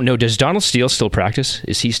 Actually, I don't know. Does Donald Steele still practice?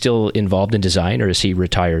 Is he still involved in design, or is he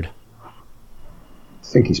retired? I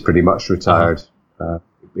think he's pretty much retired.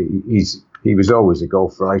 He was always a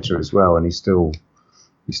golf writer as well, and he's still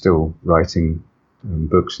writing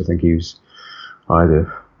books. I think he was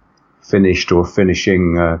either finished or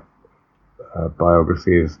finishing a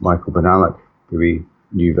biography of Michael Banalek, who he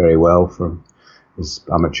knew very well from his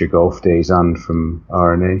amateur golf days and from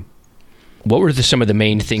R&A. What were some of the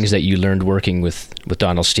main things that you learned working with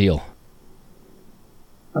Donald Steele?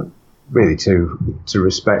 Really to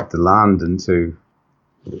respect the land, and the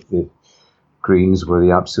greens were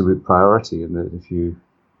the absolute priority, and that if you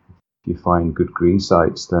find good green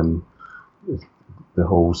sites, then the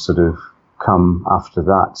holes sort of come after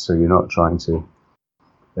that. So you're not trying to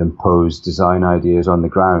impose design ideas on the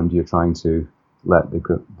ground. You're trying to let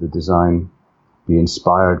the design be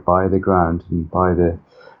inspired by the ground and by the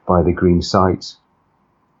green sites.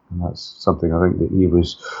 And that's something I think that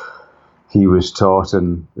he was taught,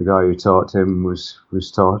 and the guy who taught him was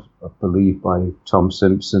taught, I believe, by Tom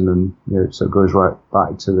Simpson, and so it goes right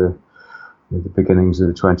back to the beginnings of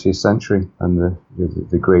the 20th century and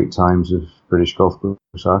the great times of British golf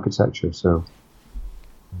course architecture. So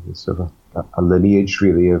it's sort of a lineage,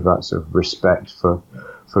 really, of that sort of respect for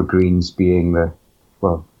greens being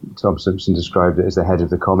Tom Simpson described it as the head of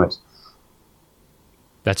the comet.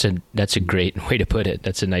 That's a great way to put it.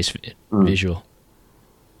 That's a nice visual.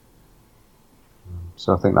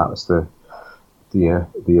 So I think that was the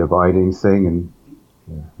abiding thing, and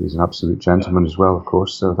he's an absolute gentleman as well, of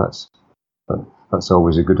course. So that's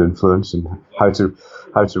always a good influence, and how to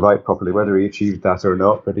write properly, whether he achieved that or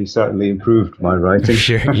not, but he certainly improved my writing.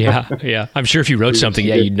 Sure, yeah. I'm sure if you wrote something,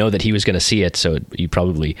 you'd know that he was going to see it, so you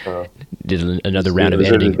probably did another round of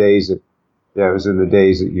editing. It was in the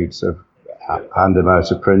days that you'd sort of hand them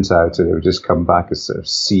out a printout, and it would just come back a sort of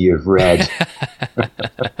sea of red.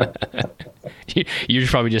 You're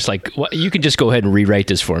probably just like, well, you can just go ahead and rewrite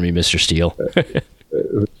this for me, Mr. Steele.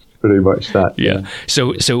 Pretty much that. Yeah.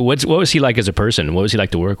 So what was he like as a person? What was he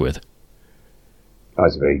like to work with? I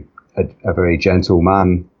was a very gentle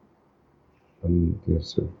man, and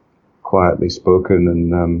sort of quietly spoken,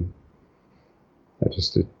 and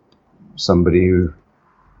just somebody who,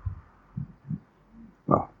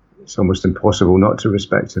 well, it's almost impossible not to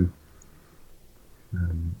respect him.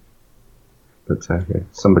 But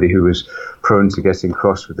somebody who was prone to getting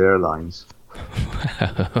cross with airlines.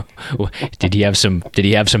 Did he have some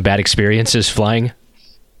bad experiences flying?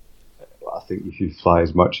 Well, I think if you fly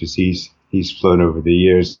as much as he's flown over the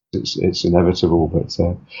years, it's inevitable. But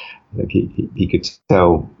I think he could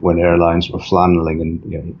tell when airlines were flanneling,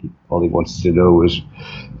 and all he wanted to know was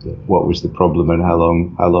what was the problem and how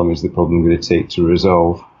long is the problem going to take to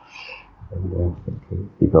resolve. And I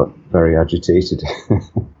think he got very agitated.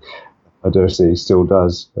 I dare say he still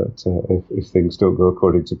does, but if things don't go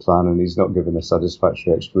according to plan and he's not given a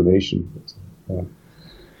satisfactory explanation.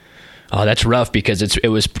 Oh, that's rough, because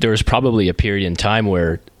there was probably a period in time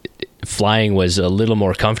where flying was a little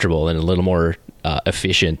more comfortable and a little more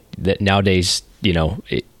efficient. That nowadays, if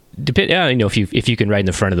you can ride in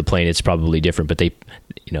the front of the plane, it's probably different. But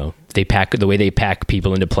they pack, the way they pack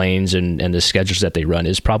people into planes and the schedules that they run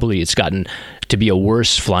it's gotten to be a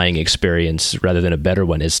worse flying experience rather than a better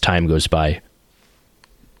one as time goes by.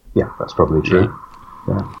 Yeah, that's probably true.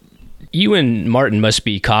 Yeah. You and Martin must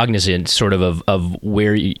be cognizant sort of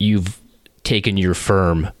where you've taken your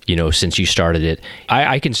firm, since you started it.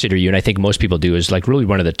 I consider you, and I think most people do, as like really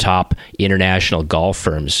one of the top international golf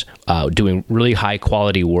firms, doing really high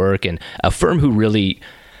quality work, and a firm who really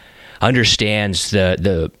understands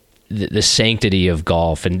the sanctity of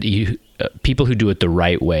golf, and people who do it the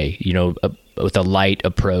right way, with a light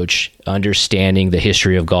approach, understanding the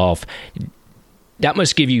history of golf. That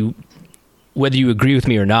must give you, whether you agree with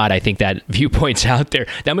me or not, I think that viewpoint's out there.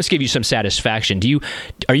 That must give you some satisfaction.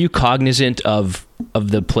 Are you cognizant of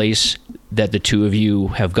the place that the two of you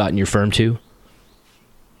have gotten your firm to?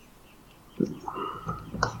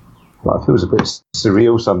 Well, it feels a bit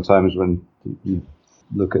surreal sometimes when you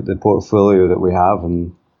look at the portfolio that we have,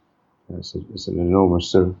 and it's an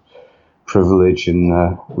enormous sort of privilege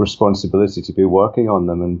and responsibility to be working on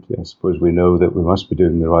them. And I suppose we know that we must be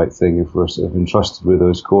doing the right thing if we're sort of entrusted with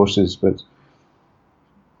those courses, but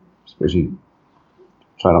I suppose you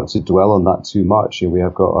try not to dwell on that too much. We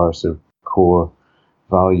have got our sort of core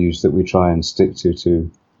values that we try and stick to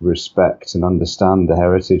respect and understand the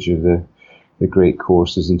heritage of the great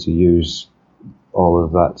courses, and to use all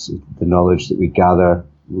of that, the knowledge that we gather,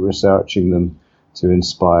 researching them, to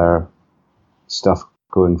inspire stuff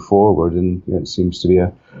going forward. And it seems to be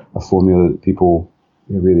a formula that people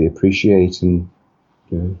really appreciate, and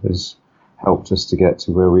has helped us to get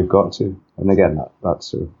to where we've got to. And again, that's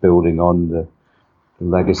sort of building on the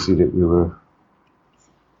legacy that we were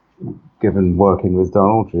given working with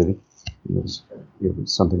Donald, really. It's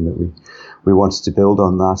something that we wanted to build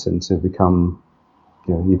on that, and to become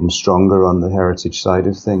even stronger on the heritage side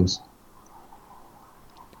of things.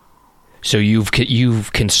 So you've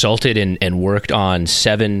consulted and worked on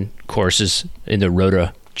 7 courses in the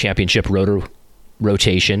Rota Championship Rota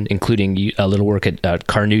rotation, including a little work at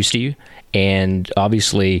Carnoustie, and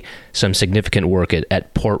obviously some significant work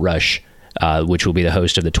at Portrush, which will be the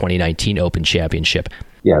host of the 2019 Open Championship.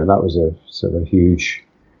 Yeah, that was a sort of huge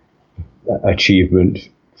achievement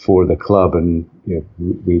for the club, and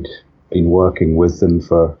we'd been working with them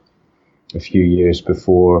for a few years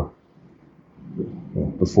before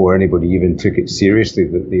anybody even took it seriously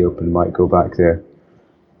that the Open might go back there,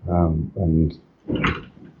 and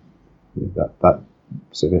that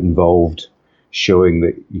sort of involved showing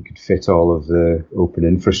that you could fit all of the Open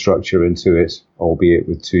infrastructure into it, albeit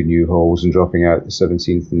with 2 new holes and dropping out the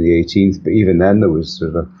 17th and the 18th. But even then, there was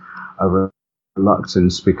sort of a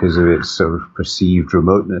reluctance because of its sort of perceived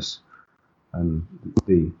remoteness. And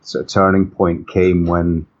the sort of turning point came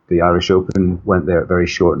when the Irish Open went there at very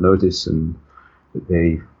short notice, and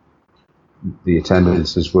the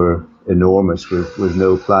attendances were enormous with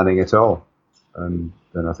no planning at all. And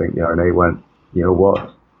then I think the R&A went, you know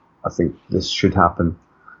what, I think this should happen,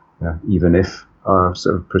 even if our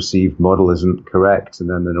sort of perceived model isn't correct. And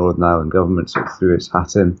then the Northern Ireland government sort of threw its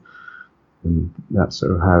hat in, and that's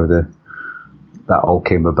sort of how that all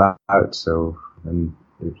came about. So, and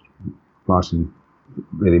Martin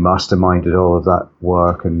really masterminded all of that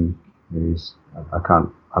work, and I can't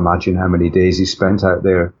imagine how many days he spent out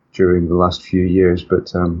there during the last few years,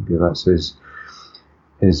 but that's his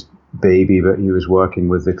baby, but he was working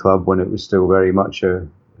with the club when it was still very much a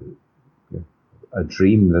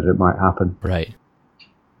dream that it might happen. Right.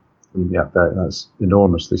 And yeah, that's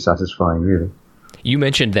enormously satisfying, really. You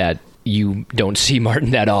mentioned that you don't see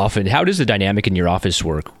Martin that often. How does the dynamic in your office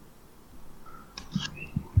work?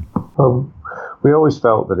 We always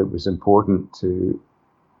felt that it was important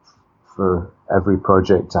for every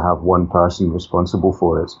project to have one person responsible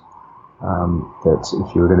for it. That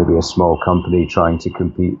if you were going to be a small company trying to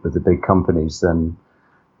compete with the big companies, then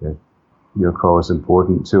your call is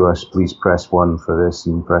important to us. Please press 1 for this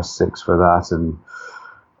and press 6 for that, and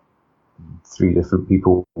 3 different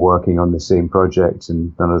people working on the same project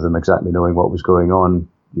and none of them exactly knowing what was going on,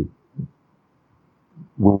 it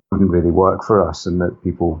wouldn't really work for us. And that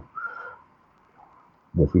people,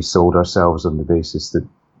 if we sold ourselves on the basis that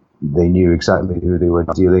they knew exactly who they were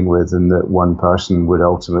dealing with and that one person would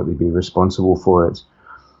ultimately be responsible for it,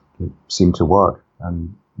 it seemed to work.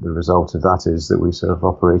 And the result of that is that we sort of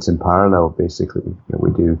operate in parallel, basically.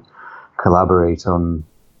 We do collaborate on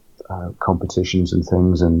competitions and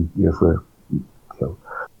things, and if we're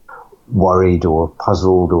worried or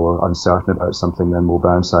puzzled or uncertain about something, then we'll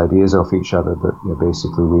bounce ideas off each other. But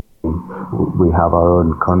basically we have our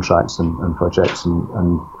own contracts and projects,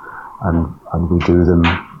 and we do them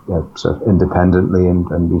sort of independently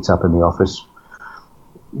and meet up in the office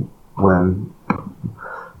when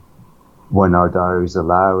our diaries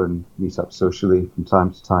allow, and meet up socially from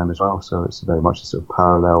time to time as well. So it's very much a sort of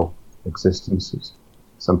parallel existence.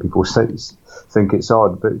 Some people think it's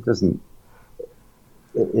odd, but it doesn't.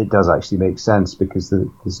 It does actually make sense, because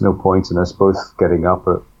there's no point in us both getting up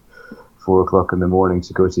at 4 o'clock in the morning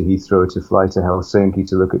to go to Heathrow to fly to Helsinki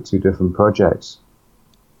to look at 2 different projects.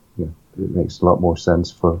 It makes a lot more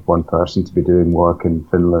sense for one person to be doing work in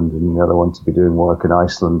Finland and the other one to be doing work in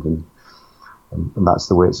Iceland, and that's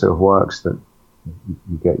the way it sort of works, that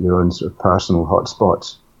you get your own sort of personal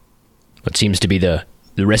hotspots. What seems to be the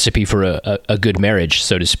recipe for a good marriage,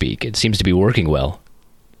 so to speak. It seems to be working well.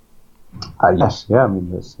 Yes, yeah. I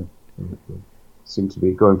mean, it seems to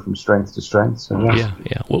be going from strength to strength. So yes.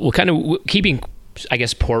 Yeah. Well, kind of keeping, I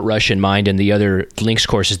guess, Portrush in mind and the other links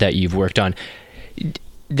courses that you've worked on,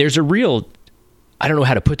 there's a real, I don't know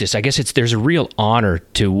how to put this, I guess there's a real honor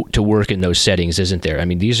to work in those settings, isn't there? I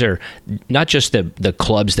mean, these are not just the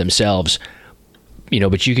clubs themselves,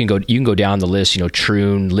 but you can go down the list,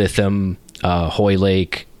 Troon, Lytham,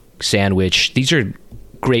 Hoylake, Sandwich. These are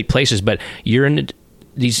great places, but you're in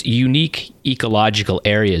these unique ecological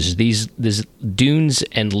areas. These dunes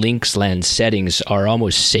and linksland settings are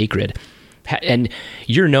almost sacred. And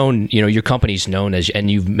you're known, your company's known as,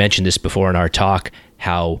 and you've mentioned this before in our talk,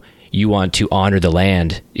 how you want to honor the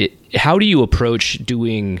land. How do you approach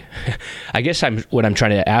doing, I guess what I'm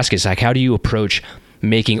trying to ask is, like, how do you approach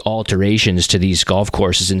making alterations to these golf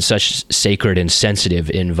courses in such sacred and sensitive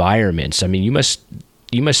environments? I mean, you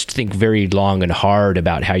must think very long and hard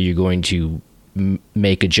about how you're going to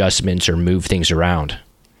make adjustments or move things around.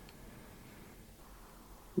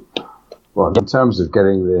 Well, in terms of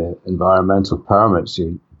getting the environmental permits,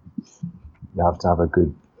 you have to have a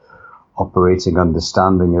good operating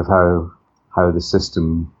understanding of how the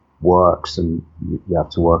system works, and you have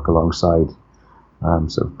to work alongside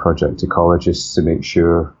sort of project ecologists to make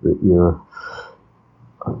sure that you're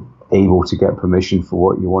able to get permission for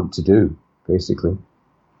what you want to do, basically.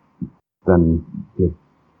 Then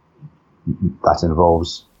that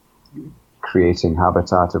involves creating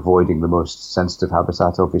habitat, avoiding the most sensitive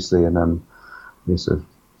habitat, obviously, and then you're sort of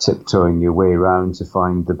tiptoeing your way around to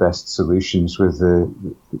find the best solutions with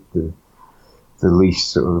the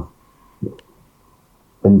least sort of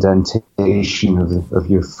indentation of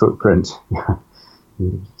your footprint.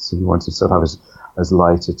 So you want to sort of have as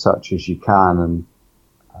light a touch as you can, and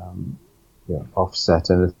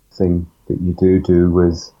offset anything that you do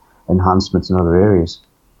with enhancements in other areas.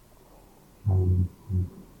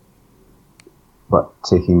 But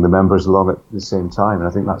taking the members along at the same time, and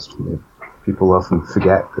I think that's people often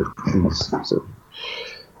forget that these sort of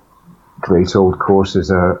great old courses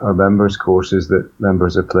are members' courses that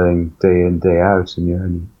members are playing day in, day out,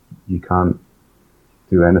 and you can't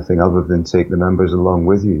do anything other than take the members along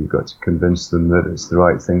with you. You've got to convince them that it's the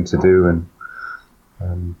right thing to do,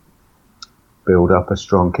 and build up a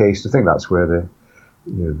strong case. I think that's where the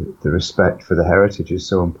respect for the heritage is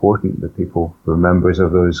so important, that people who are members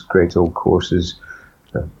of those great old courses,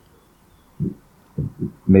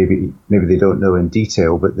 maybe they don't know in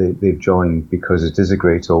detail, but they've joined because it is a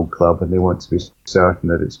great old club and they want to be certain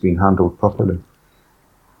that it's been handled properly.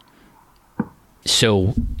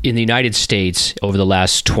 So in the United States, over the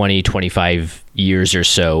last 20, 25 years or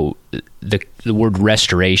so, the word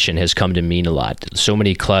restoration has come to mean a lot. So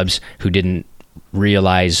many clubs who didn't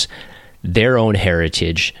realize their own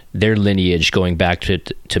heritage, their lineage going back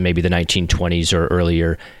to maybe the 1920s or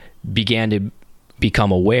earlier, began to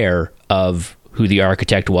become aware of who the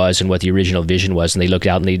architect was and what the original vision was, and they looked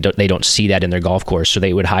out and they don't see that in their golf course, so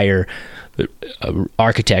they would hire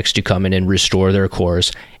architects to come in and restore their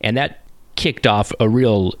course, and that kicked off a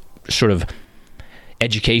real sort of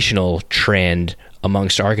educational trend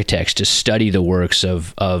amongst architects to study the works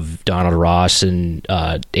of Donald Ross and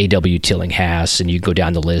A.W. Tillinghast, and you go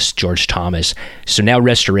down the list, George Thomas. So now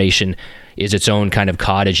restoration is its own kind of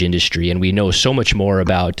cottage industry, and we know so much more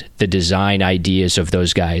about the design ideas of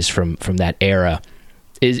those guys from that era.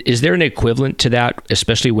 Is there an equivalent to that,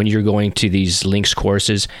 especially when you're going to these links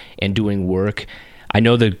courses and doing work? I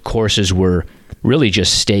know the courses were really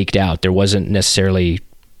just staked out. There wasn't necessarily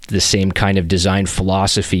the same kind of design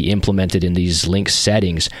philosophy implemented in these links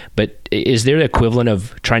settings, but is there an equivalent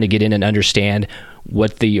of trying to get in and understand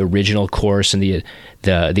what the original course and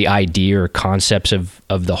the idea or concepts of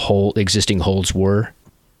the whole existing holes were?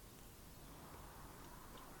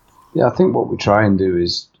 Yeah, I think what we try and do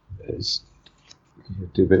is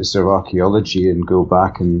do a bit of sort of archaeology and go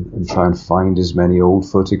back and try and find as many old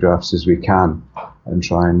photographs as we can and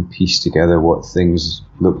try and piece together what things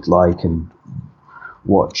looked like and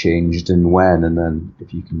what changed and when, and then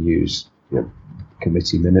if you can use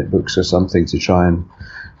committee minute books or something to try and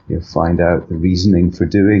find out the reasoning for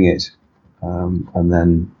doing it, and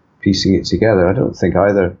then piecing it together. I don't think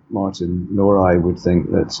either Martin nor I would think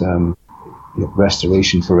that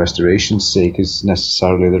restoration for restoration's sake is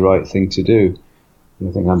necessarily the right thing to do.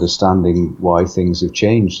 I think understanding why things have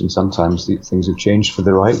changed, and sometimes things have changed for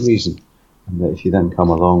the right reason, and that if you then come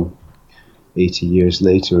along 80 years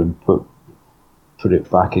later and put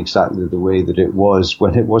it back exactly the way that it was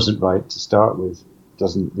when it wasn't right to start with,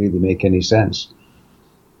 doesn't really make any sense.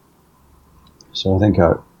 So I think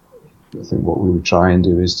what we would try and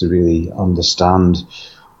do is to really understand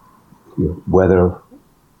whether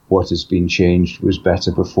what has been changed was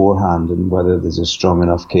better beforehand, and whether there's a strong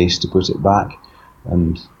enough case to put it back,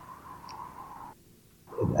 and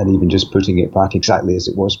even just putting it back exactly as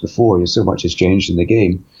it was before. So much has changed in the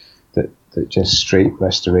game that just straight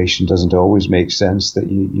restoration doesn't always make sense, that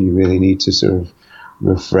you really need to sort of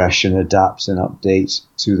refresh and adapt and update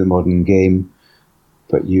to the modern game,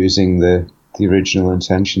 but using the original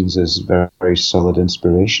intentions as very, very solid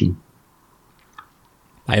inspiration.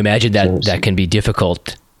 I imagine that can be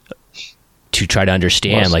difficult to try to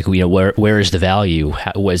understand. Like, where is the value?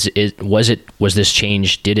 Was this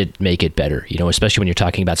change? Did it make it better? Especially when you're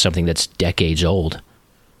talking about something that's decades old.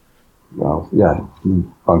 Well, yeah,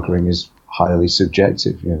 bunkering is highly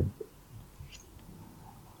subjective.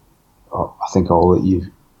 I think all that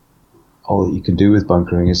you can do with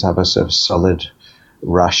bunkering is have a sort of solid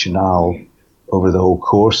rationale over the whole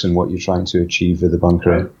course and what you're trying to achieve with the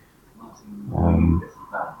bunkering, and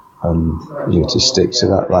to stick to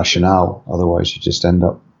that rationale. Otherwise, you just end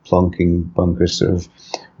up plonking bunkers sort of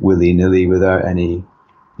willy-nilly without any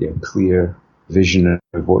clear vision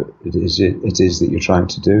of what it is that you're trying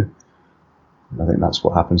to do. I think that's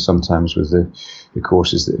what happens sometimes with the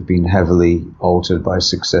courses that have been heavily altered by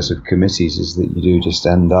successive committees, is that you do just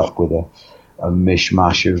end up with a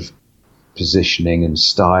mishmash of positioning and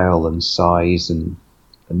style and size, and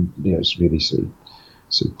it's really sort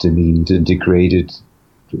of demeaned and degraded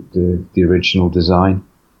the original design.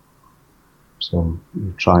 So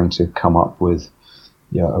you're trying to come up with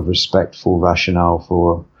a respectful rationale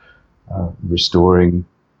for restoring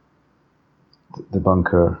the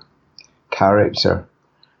bunker character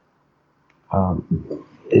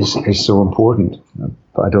is so important.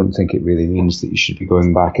 But I don't think it really means that you should be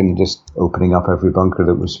going back and just opening up every bunker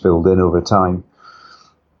that was filled in over time,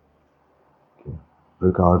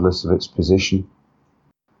 regardless of its position.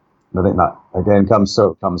 And I think that again comes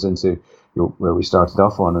into where we started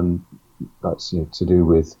off on, and that's to do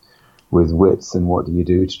with width, and what do you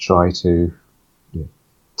do to try to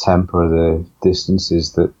temper the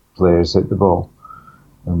distances that players hit the ball.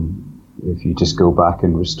 If you just go back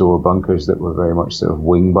and restore bunkers that were very much sort of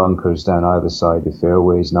wing bunkers down either side of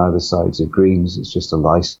fairways and either sides of greens, it's just a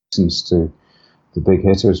license to the big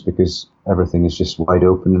hitters, because everything is just wide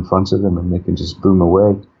open in front of them and they can just boom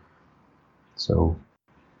away. So,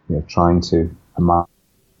 trying to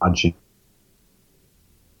imagine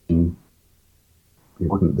you're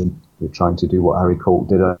trying to do what Harry Colt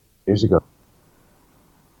did years ago.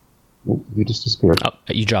 You just disappeared. Oh,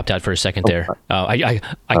 you dropped out for a second there.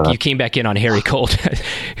 You came back in on Harry Colt.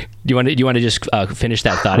 Do you want to just finish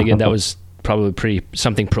that thought again? That was probably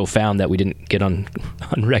something profound that we didn't get on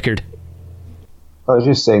record. I was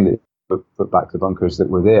just saying that, but back to the bunkers that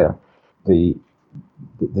were there, the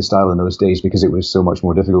style in those days, because it was so much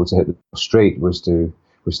more difficult to hit the ball straight, was to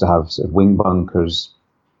have sort of wing bunkers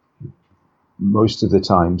most of the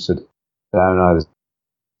time, so down either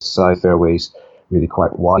side fairways, really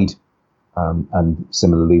quite wide, and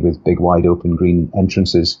similarly with big wide open green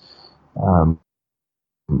entrances.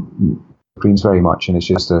 Greens very much, and it's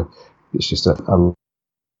just a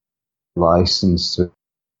license to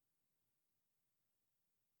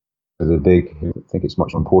the big. I think it's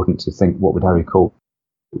much more important to think, what would Harry Colt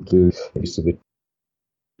do to the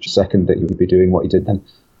second that he would be doing what he did then.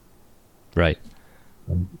 Right.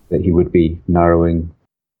 That he would be narrowing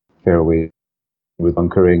fairway with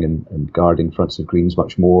bunkering and guarding fronts of greens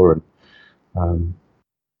much more, and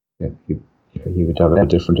he would have a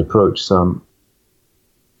different approach. Some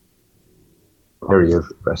area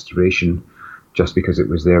of restoration, just because it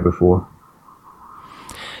was there before.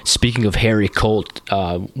 Speaking of Harry Colt,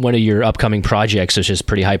 one of your upcoming projects, which is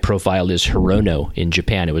pretty high profile, is Hirono in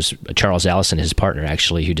Japan. It was Charles Allison, his partner,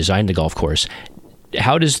 actually, who designed the golf course.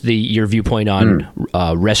 How does your viewpoint on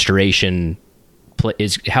restoration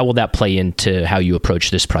how will that play into how you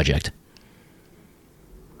approach this project?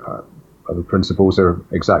 The principles are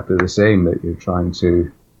exactly the same, that you're trying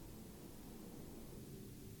to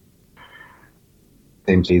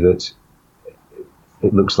see that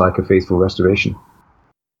it looks like a faithful restoration.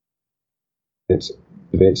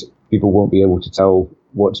 People won't be able to tell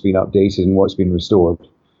what's been updated and what's been restored.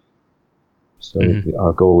 So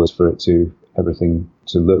our goal is for everything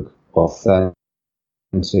to look authentic,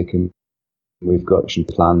 and we've got action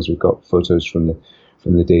plans. We've got photos from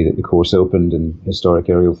the day that the course opened, and historic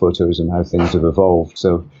aerial photos and how things have evolved.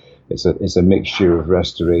 So it's a mixture of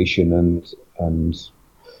restoration and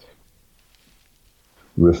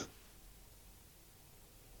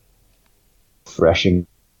refreshing,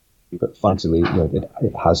 but fundamentally,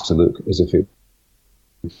 it has to look as if it.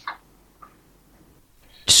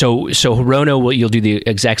 So Hirono, you'll do the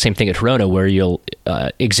exact same thing at Hirono, where you'll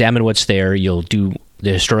examine what's there, you'll do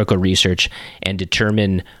the historical research and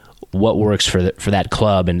determine what works for that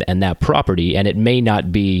club and that property, and it may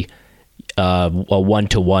not be a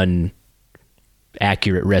one-to-one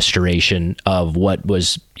accurate restoration of what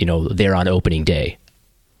was there on opening day.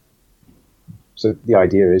 So the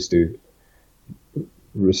idea is to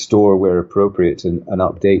restore where appropriate and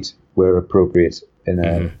update where appropriate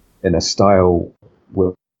in a style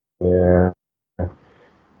where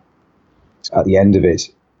at the end of it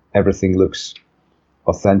everything looks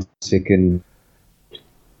authentic and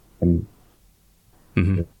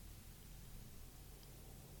of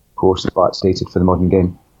course, but stated for the modern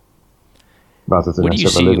game rather than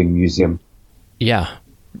a living museum. Yeah,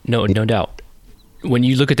 no doubt. When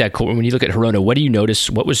you look at when you look at Hirono, what do you notice?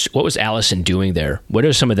 What was Allison doing there? What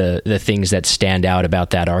are some of the things that stand out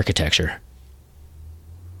about that architecture?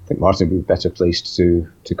 I think Martin would be better placed to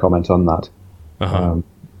comment on that. I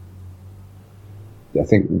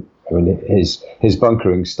think his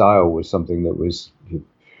bunkering style was something that was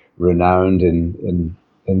renowned in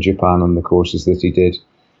Japan on the courses that he did.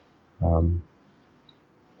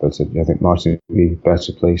 But I think Martin would be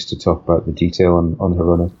better placed to talk about the detail on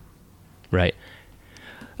Hirono. Right.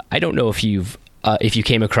 I don't know if you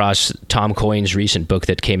came across Tom Coyne's recent book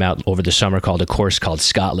that came out over the summer called A Course Called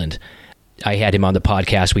Scotland. I had him on the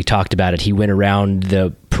podcast. We talked about it. He went around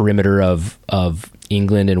the perimeter of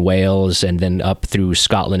England and Wales and then up through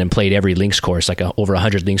Scotland and played every links course, over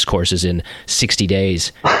 100 links courses in 60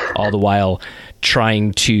 days, all the while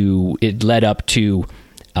it led up to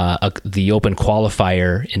the Open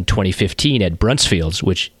qualifier in 2015 at Bruntsfield,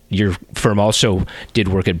 which your firm also did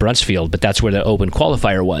work at Bruntsfield, but that's where the Open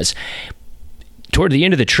qualifier was. Toward the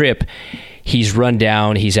end of the trip, he's run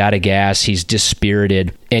down, he's out of gas, he's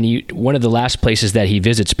dispirited, and one of the last places that he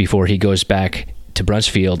visits before he goes back to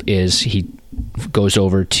Bruntsfield is he goes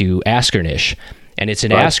over to Askernish, and it's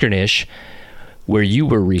in Askernish where you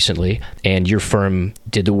were recently, and your firm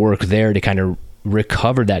did the work there to kind of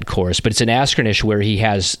recover that course. But it's in Askernish where he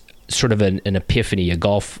has sort of an epiphany, a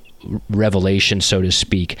golf revelation, so to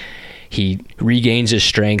speak. He regains his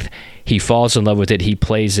strength, he falls in love with it, he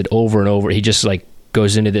plays it over and over. He just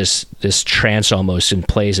goes into this trance almost and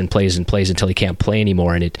plays until he can't play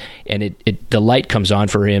anymore, and the light comes on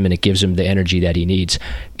for him and it gives him the energy that he needs.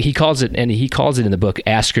 He calls it in the book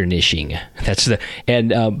Askernishing.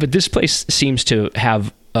 But this place seems to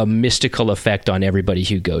have a mystical effect on everybody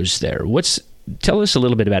who goes there. Tell us a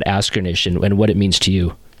little bit about Askernish and what it means to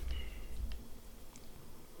you.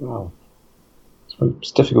 Well,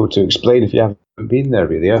 it's difficult to explain if you haven't been there,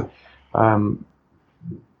 really.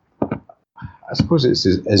 I suppose it's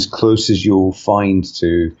as close as you'll find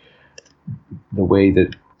to the way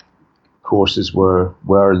that courses were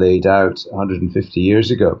laid out 150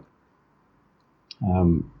 years ago.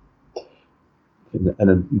 And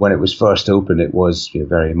when it was first opened, it was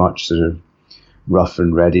very much sort of rough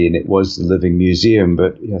and ready, and it was the living museum.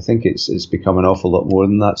 But I think it's become an awful lot more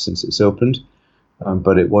than that since it's opened.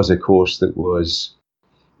 But it was a course that was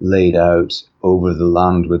laid out over the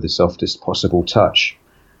land with the softest possible touch.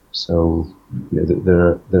 So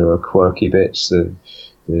there are quirky bits. The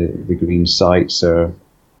green sites are,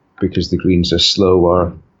 because the greens are slow,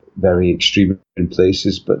 are very extreme in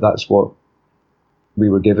places. But that's what we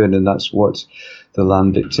were given, and that's what the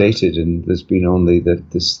land dictated. And there's been only the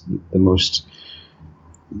most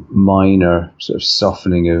minor sort of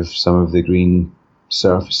softening of some of the green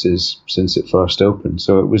surfaces since it first opened.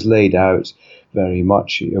 So it was laid out very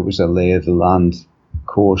much. It was a lay of the land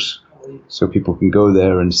course, so people can go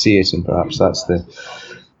there and see it. And perhaps that's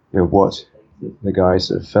what the guy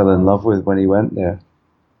sort of fell in love with when he went there.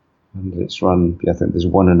 And it's run, I think there's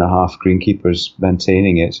 1.5 greenkeepers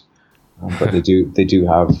maintaining it, but they do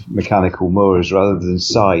have mechanical mowers rather than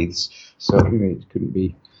scythes. So it couldn't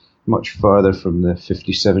be much further from the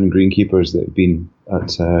 57 greenkeepers that have been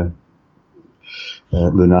at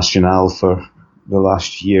Le National for the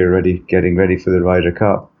last year, getting ready for the Ryder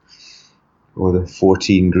Cup, or the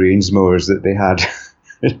 14 greens mowers that they had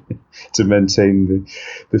to maintain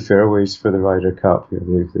the fairways for the Ryder Cup.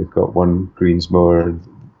 They've got one greens mower, and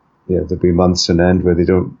there'll be months on end where they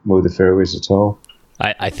don't mow the fairways at all.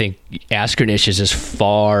 I think Askernish is as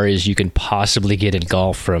far as you can possibly get in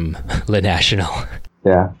golf from Le National.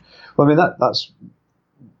 Yeah, well, I mean that's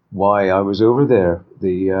why I was over there.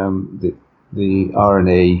 The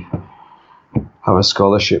R&A have a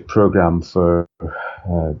scholarship program for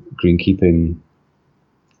greenkeeping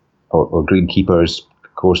or greenkeepers,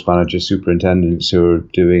 course managers, superintendents who are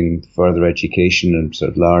doing further education and sort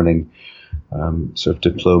of learning sort of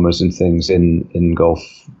diplomas and things in golf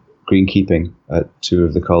greenkeeping at two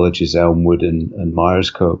of the colleges, Elmwood and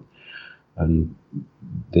Myerscough. And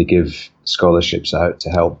they give scholarships out to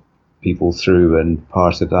help people through, and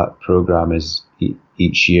part of that program is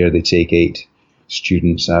each year they take 8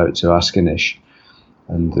 students out to Askernish.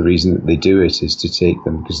 And the reason that they do it is to take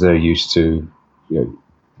them because they're used to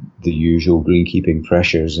the usual greenkeeping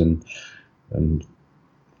pressures and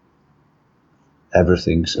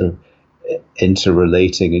everything sort of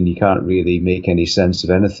interrelating, and you can't really make any sense of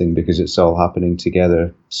anything because it's all happening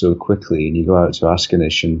together so quickly. And you go out to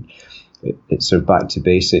Askernish and it's sort of back to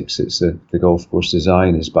basics. The golf course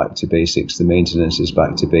design is back to basics. The maintenance is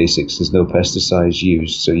back to basics. There's no pesticides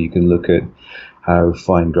used, so you can look at how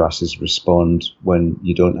fine grasses respond when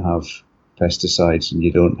you don't have pesticides and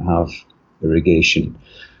you don't have irrigation.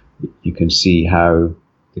 You can see how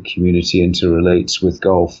the community interrelates with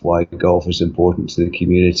golf, why golf is important to the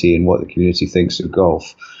community and what the community thinks of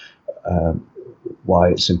golf, why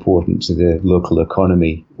it's important to the local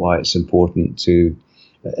economy, why it's important to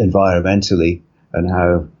environmentally, and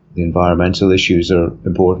how the environmental issues are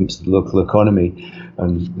important to the local economy.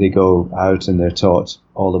 And they go out and they're taught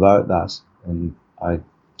all about that. And I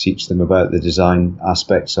teach them about the design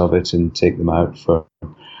aspects of it and take them out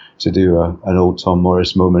to do an old Tom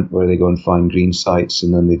Morris moment where they go and find green sites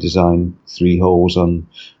and then they design 3 holes on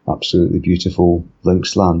absolutely beautiful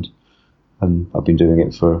links land. And I've been doing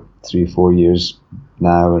it for 3 or 4 years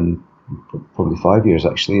now, and probably 5 years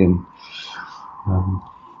actually. And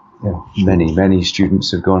many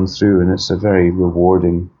students have gone through, and it's a very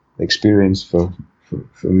rewarding experience for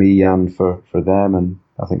me and for them, and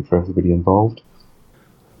I think for everybody involved.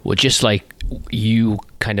 Well, just like you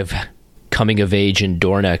kind of coming of age in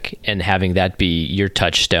Dornoch and having that be your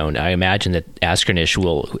touchstone, I imagine that Askernish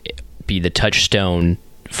will be the touchstone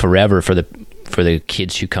forever for the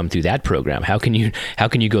kids who come through that program. How can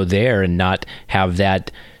you go there and not have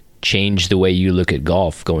that change the way you look at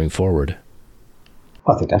golf going forward?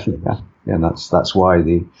 I think definitely, yeah, and that's why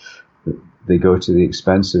they go to the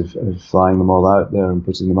expense of flying them all out there and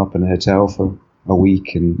putting them up in a hotel for a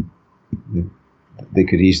week, and they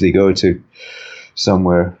could easily go to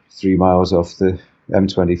somewhere 3 miles off the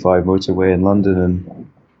M25 motorway in London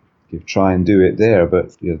and try and do it there.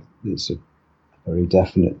 But it's a very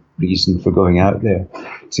definite reason for going out there,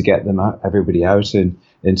 to get them out, everybody out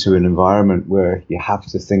into an environment where you have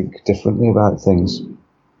to think differently about things,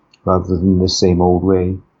 rather than the same old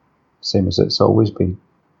way, same as it's always been,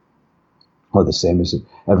 or the same as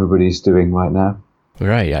everybody's doing right now.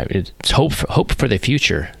 Right. It's hope for the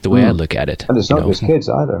future, the way I look at it. And it's not just kids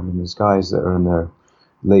either. I mean, there's guys that are in their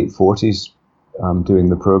late 40s doing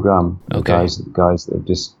the program. Okay. Guys that have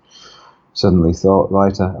just suddenly thought,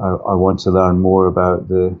 right, I want to learn more about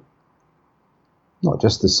not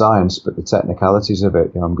just the science, but the technicalities of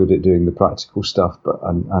it. I'm good at doing the practical stuff, but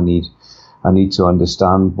I need to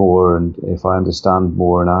understand more. And if I understand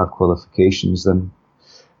more and I have qualifications, then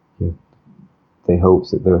they hope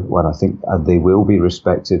that I think they will be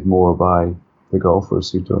respected more by the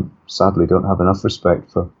golfers who sadly don't have enough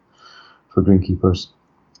respect for greenkeepers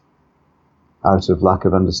out of lack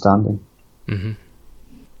of understanding. Mm-hmm.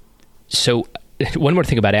 So one more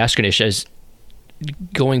thing about Askernish is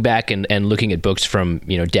going back and looking at books from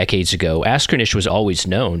decades ago. Askernish was always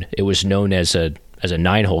known. It was known as a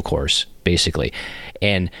 9-hole course, basically,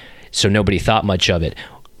 and so nobody thought much of it.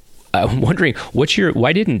 I'm wondering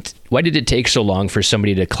why did it take so long for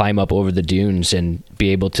somebody to climb up over the dunes and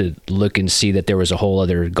be able to look and see that there was a whole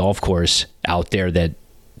other golf course out there that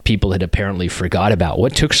people had apparently forgot about?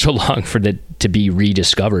 What took so long for that to be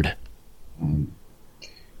rediscovered?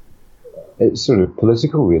 It's sort of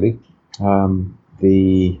political, really.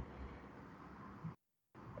 The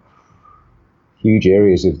huge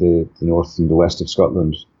areas of the north and the west of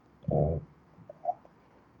Scotland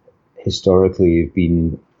historically have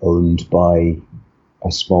been owned by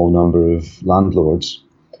a small number of landlords,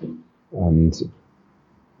 and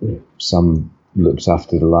some looked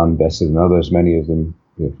after the land better than others. Many of them,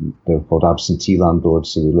 they're called absentee landlords,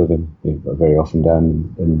 so they live very often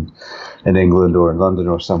down in England or in London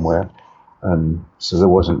or somewhere. And so there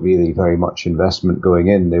wasn't really very much investment going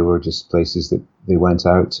in. They were just places that they went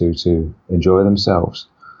out to enjoy themselves.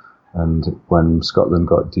 And when Scotland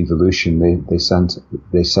got devolution, they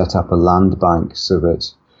set up a land bank so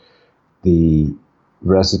that the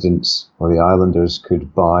residents or the islanders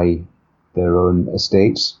could buy their own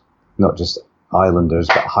estates, not just islanders,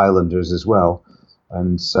 but Highlanders as well.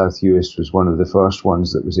 And South Uist was one of the first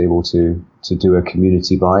ones that was able to do a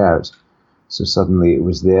community buyout. So suddenly it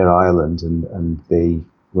was their island, and they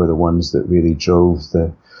were the ones that really drove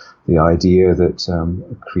the idea that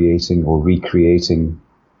creating or recreating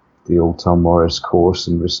the old Tom Morris course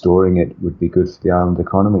and restoring it would be good for the island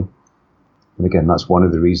economy. And again, that's one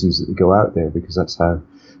of the reasons that they go out there, because that's how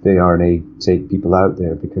the R&A take people out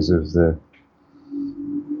there, because of the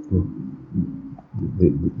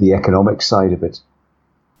economic side of it.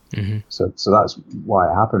 Mm-hmm. So that's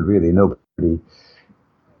why it happened, really. Nobody,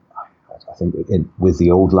 I think, with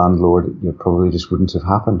the old landlord, it probably just wouldn't have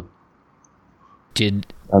happened.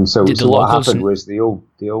 So what happened was the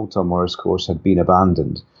old Tom Morris course had been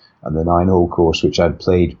abandoned, and the 9-hole course, which I'd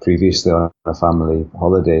played previously on a family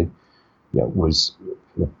holiday, was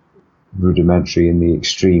rudimentary in the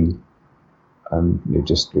extreme, and it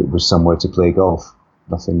was somewhere to play golf,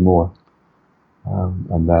 nothing more.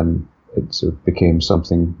 And then it sort of became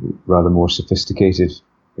something rather more sophisticated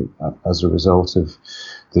as a result of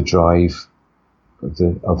the drive of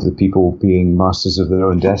the people being masters of their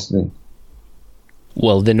own destiny.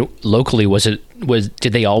 Well, then locally,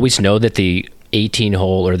 did they always know that the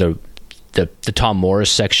 18-hole or the Tom Morris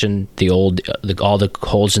section, all the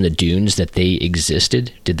holes in the dunes, that they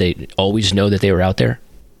existed? Did they always know that they were out there?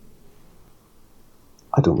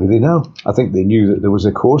 I don't really know. I think they knew that there was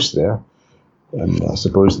a course there, and I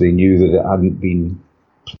suppose they knew that it hadn't been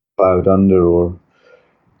plowed under or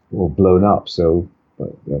blown up. So,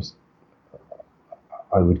 but yes,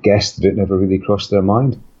 I would guess that it never really crossed their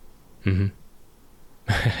mind. Mm-hmm.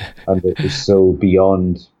 And it was so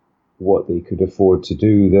beyond what they could afford to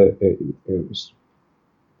do that it was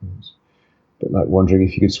a bit like wondering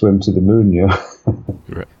if you could swim to the moon,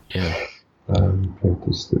 Right. Yeah.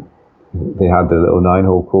 They had their little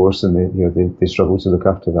 9-hole course, and they struggled to look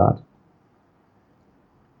after that.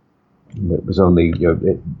 And it was only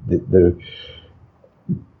the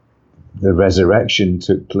resurrection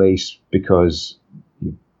took place because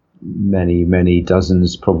many, many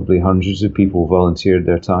dozens, probably hundreds of people volunteered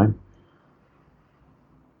their time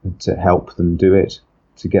to help them do it,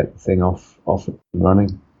 to get the thing off and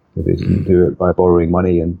running. They didn't do it by borrowing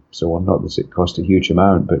money and so on. Not that it cost a huge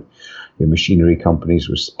amount, but machinery companies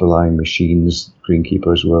were supplying machines.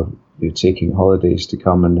 Greenkeepers were taking holidays to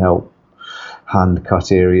come and help hand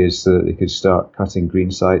cut areas so that they could start cutting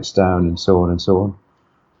green sites down, and so on and so on.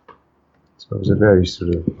 So it was a very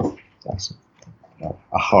sort of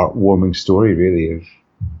a heartwarming story, really, of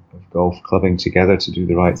golf clubbing together to do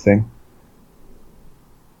the right thing.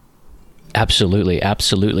 Absolutely.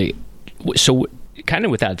 So, kind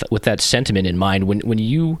of with that sentiment in mind, when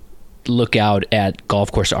you look out at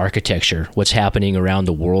golf course architecture, what's happening around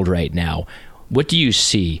the world right now, what do you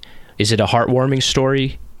see? Is it a heartwarming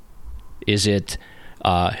story? Is it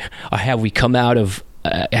have we come out of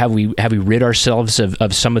have we rid ourselves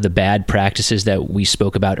of some of the bad practices that we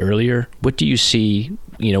spoke about earlier? What do you see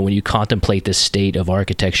when you contemplate this state of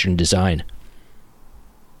architecture and design?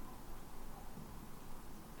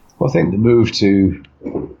 Well, I think the move to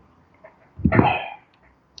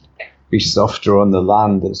be softer on the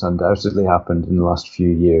land that's undoubtedly happened in the last few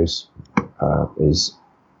years is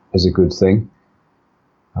a good thing.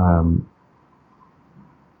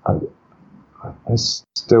 I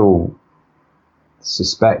still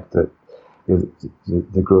suspect that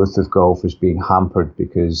the growth of golf is being hampered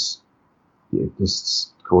because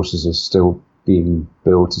these courses are still being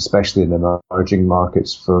built, especially in emerging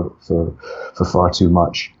markets, for far too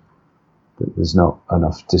much. There's not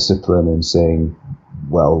enough discipline in saying,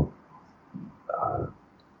 well,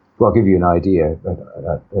 I'll give you an idea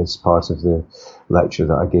as part of the lecture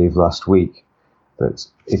that I gave last week, that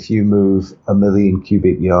if you move 1 million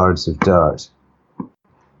cubic yards of dirt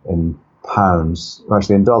in pounds,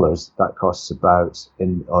 actually in dollars, that costs about,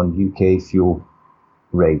 on UK fuel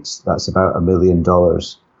rates, that's about $1 million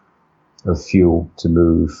of fuel to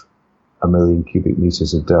move 1 million cubic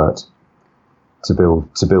meters of dirt to build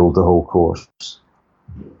the whole course.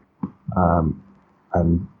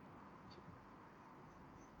 And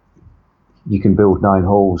you can build 9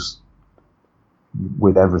 holes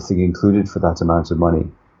with everything included for that amount of money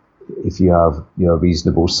if you have a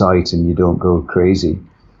reasonable site and you don't go crazy.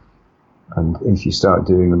 And if you start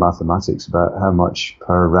doing the mathematics about how much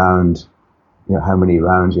per round, how many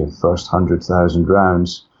rounds, your first 100,000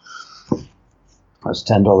 rounds, that's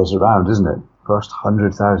 $10 a round, isn't it? First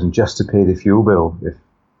 100,000 just to pay the fuel bill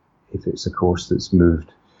if it's a course that's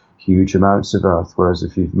moved huge amounts of earth. Whereas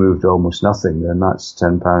if you've moved almost nothing, then that's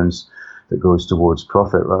 £10 that goes towards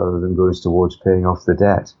profit rather than goes towards paying off the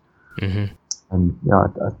debt. Mm-hmm. And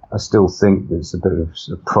I still think there's a bit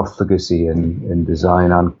of profligacy in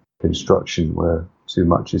design and construction where too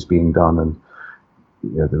much is being done, and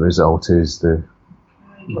the result is the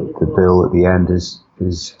bill at the end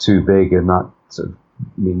is too big, and that sort of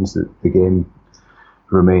means that the game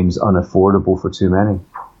remains unaffordable for too many.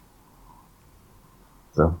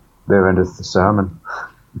 So there endeth the sermon.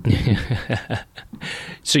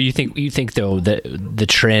 So you think though that the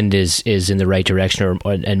trend is in the right direction,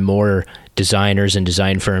 and more designers and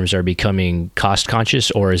design firms are becoming cost conscious,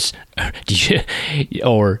 or is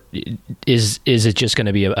it just going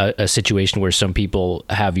to be a situation where some people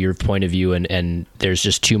have your point of view and there's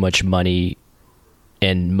just too much money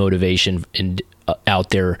and motivation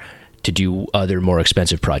out there to do other more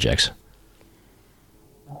expensive projects?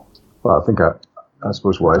 Well, I think I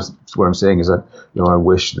suppose what I'm saying is that I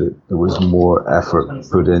wish that there was more effort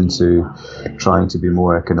put into trying to be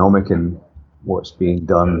more economic in what's being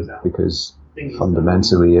done, because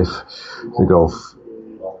fundamentally, if the golf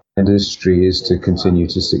industry is to continue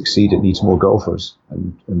to succeed, it needs more golfers,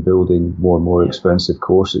 and building more and more expensive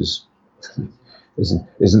courses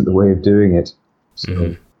isn't the way of doing it.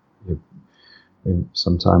 So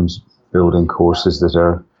sometimes building courses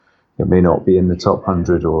that may not be in the top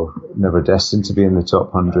 100 or never destined to be in the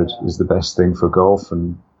top 100 is the best thing for golf.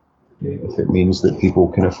 And if it means that people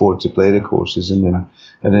can afford to play the courses and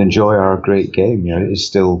enjoy our great game, it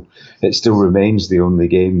still remains the only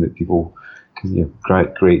game that people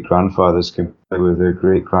great grandfathers can play with their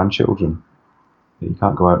great grandchildren. You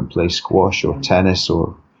can't go out and play squash or tennis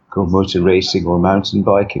or go motor racing or mountain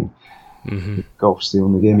biking. Mm-hmm. Golf's the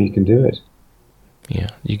only game you can do it. Yeah,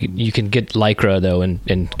 you can get Lycra though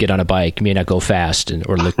and get on a bike. You may not go fast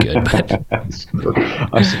or look good, but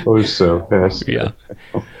I suppose so. Yes. Yeah.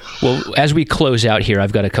 Well, as we close out here,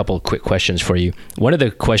 I've got a couple of quick questions for you. One of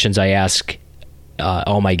the questions I ask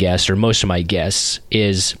all my guests, or most of my guests,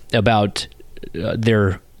 is about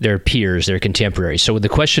their peers, their contemporaries. So the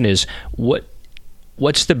question is,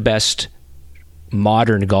 what's the best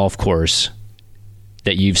modern golf course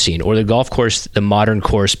that you've seen, or the modern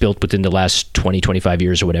course built within the last 20, 25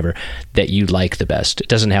 years or whatever, that you like the best? It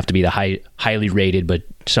doesn't have to be the highly rated, but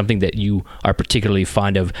something that you are particularly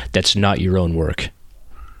fond of that's not your own work.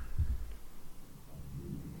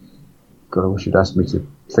 God, I wish you'd asked me to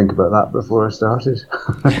think about that before I started,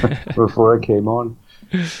 before I came on.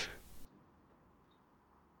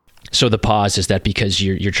 So the pause, is that because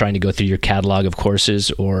you're trying to go through your catalog of courses,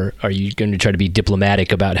 or are you going to try to be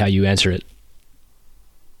diplomatic about how you answer it?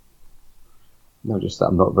 No, just that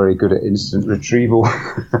I'm not very good at instant retrieval.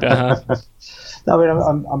 Uh-huh. No, I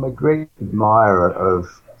mean, I'm a great admirer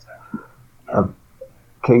of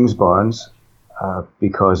Kingsbarns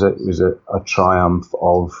because it was a triumph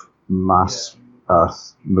of mass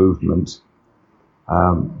earth movement.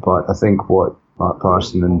 But I think what Mark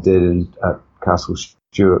Parson did at Castle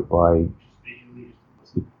Stuart by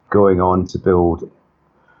going on to build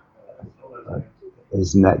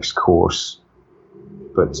his next course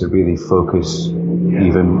but to really focus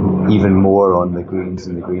even more on the greens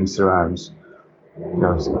and the green surrounds.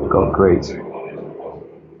 I've got great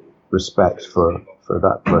respect for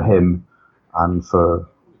him and for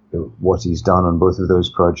what he's done on both of those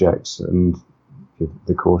projects and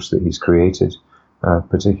the course that he's created,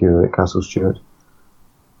 particularly at Castle Stuart.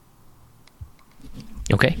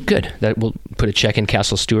 Okay, good. That we'll put a check in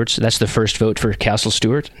Castle Stuart. So that's the first vote for Castle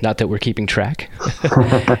Stuart. Not that we're keeping track.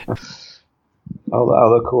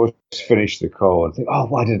 I'll of course finish the call and think, oh,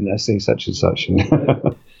 why didn't I say such and such?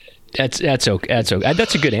 That's okay. That's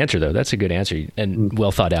a good answer, though. That's a good answer and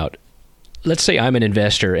well thought out. Let's say I'm an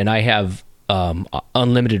investor and I have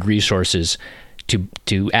unlimited resources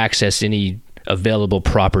to access any available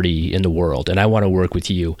property in the world, and I want to work with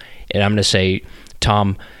you. And I'm going to say,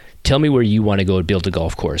 Tom, tell me where you want to go build a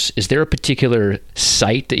golf course. Is there a particular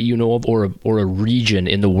site that you know of, or a region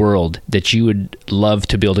in the world that you would love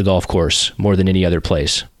to build a golf course more than any other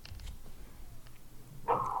place?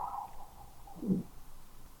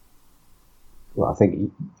 Well, I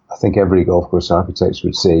think every golf course architect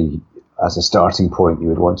would say, as a starting point, you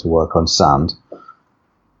would want to work on sand,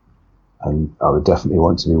 and I would definitely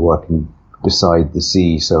want to be working beside the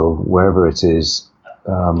sea. So wherever it is,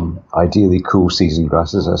 ideally cool season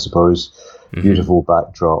grasses, I suppose, beautiful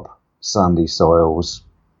backdrop, sandy soils,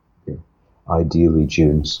 ideally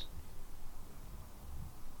dunes.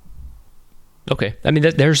 Okay. I mean,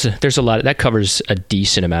 there's a lot that covers a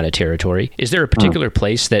decent amount of territory. Is there a particular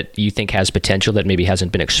place that you think has potential that maybe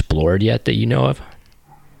hasn't been explored yet that you know of?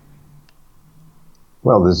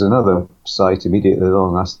 Well, there's another site immediately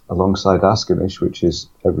alongside Askemish, which is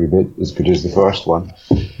every bit as good as the first one.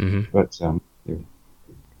 Mm-hmm. But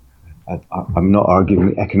I'm not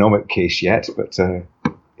arguing the economic case yet, but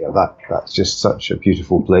that's just such a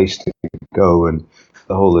beautiful place to go, and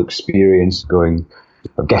the whole experience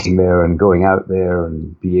of getting there and going out there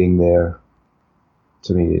and being there,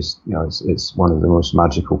 to me is it's one of the most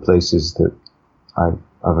magical places that I've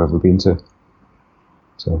ever been to.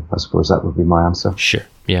 So I suppose that would be my answer. Sure.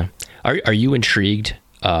 Yeah. Are you intrigued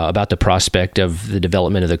about the prospect of the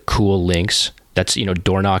development of the cool links? That's,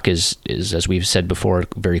 Dornoch is, as we've said before,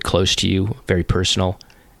 very close to you, very personal.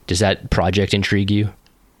 Does that project intrigue you?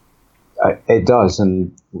 It does,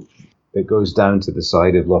 and it goes down to the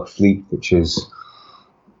side of Loch Fleet, which is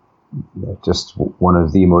just one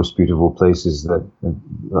of the most beautiful places that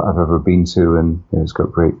I've ever been to, and it's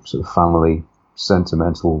got great sort of family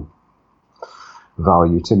sentimental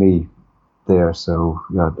value to me there. So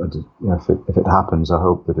if it happens, I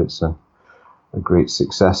hope that it's a great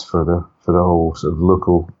success for the whole sort of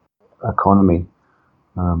local economy,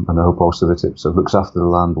 and I hope also that it sort of looks after the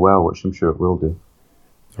land well, which I'm sure it will do.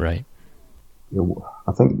 Right.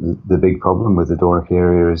 I think the big problem with the Dornoch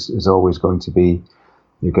area is always going to be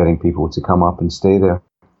you're getting people to come up and stay there,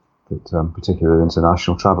 but particularly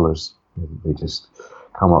international travellers. They just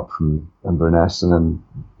come up from Inverness, and then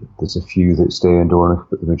there's a few that stay in Dornoch,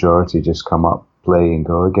 but the majority just come up, play, and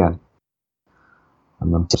go again.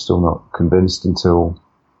 And I'm still not convinced until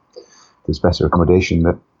there's better accommodation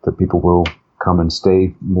that people will come and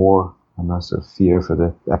stay more, and that's a fear for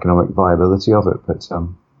the economic viability of it. But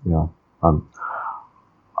I'm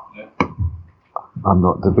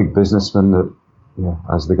not the big businessman that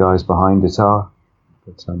as the guys behind it are.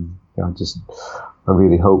 But I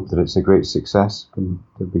really hope that it's a great success, and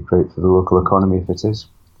it'd be great for the local economy if it is.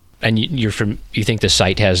 And you think the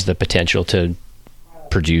site has the potential to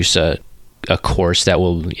produce a course that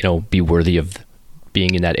will be worthy of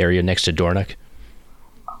being in that area next to Dornoch?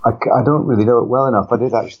 I don't really know it well enough. I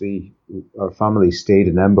did actually. Our family stayed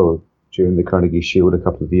in Embo during the Carnegie Shield a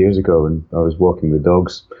couple of years ago, and I was walking the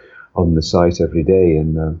dogs on the site every day,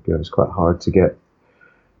 and it was quite hard to get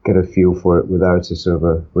a feel for it without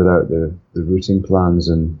without the routing plans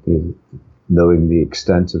and knowing the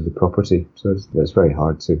extent of the property. So it's very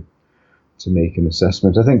hard to make an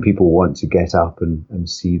assessment. I think people want to get up and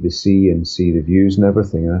see the sea and see the views and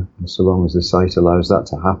everything. And so long as the site allows that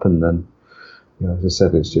to happen, then as I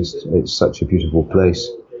said, it's such a beautiful place.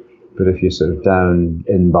 But if you're sort of down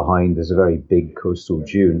in behind, there's a very big coastal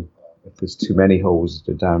dune. If there's too many holes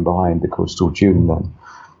that are down behind the coastal dune, then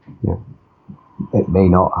it may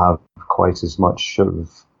not have quite as much sort of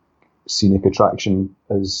scenic attraction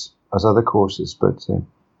as other courses. But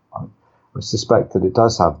I suspect that it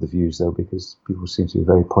does have the views, though, because people seem to be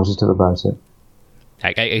very positive about it.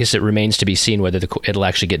 I guess it remains to be seen whether it'll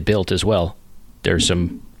actually get built as well. There's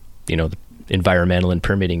some, environmental and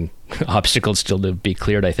permitting obstacles still to be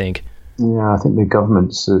cleared, I think. Yeah, I think the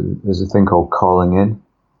government's, there's a thing called calling in.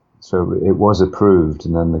 So it was approved,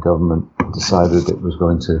 and then the government decided it was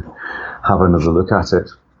going to have another look at it,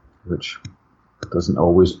 which doesn't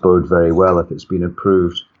always bode very well if it's been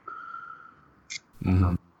approved.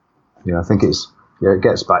 Mm-hmm. I think it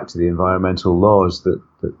gets back to the environmental laws that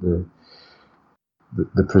the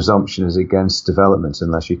presumption is against development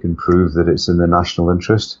unless you can prove that it's in the national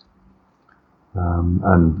interest.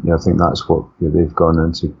 And I think that's what they've gone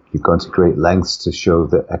into. You've gone to great lengths to show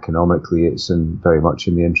that economically it's very much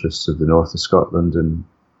in the interests of the north of Scotland and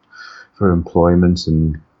for employment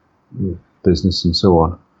and business and so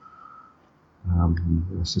on.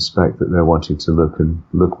 I suspect that they're wanting to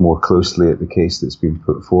look more closely at the case that's been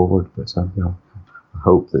put forward, but I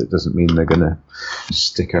hope that it doesn't mean they're going to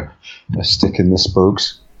stick a stick in the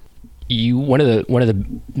spokes. One of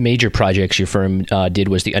the major projects your firm did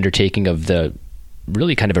was the undertaking of the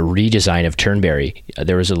really kind of a redesign of Turnberry.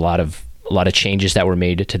 There was a lot of changes that were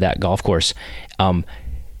made to that golf course. I'm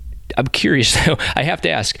curious though. I have to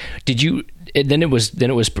ask: Then it was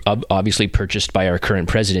obviously purchased by our current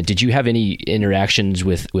president. Did you have any interactions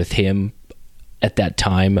with him at that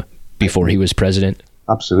time before he was president?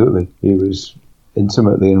 Absolutely, he was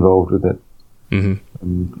intimately involved with it.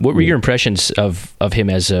 Mm-hmm. What were your impressions of him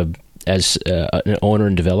as an owner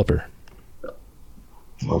and developer?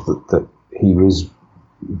 Well, that he was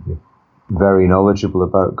very knowledgeable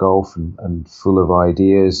about golf and full of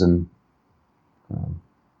ideas and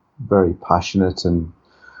very passionate and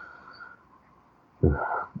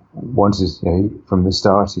wanted, from the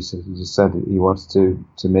start, he just said that he wanted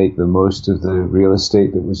to make the most of the real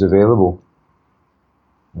estate that was available.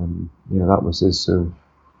 And that was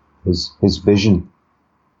his vision,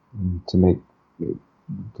 to make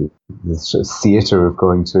the sort of theatre of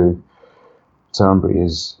going to Turnberry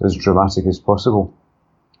as dramatic as possible.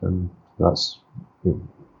 And that's,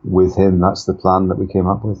 with him, that's the plan that we came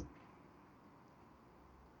up with.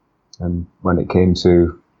 And when it came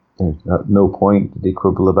to, at no point did he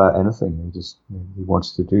quibble about anything. He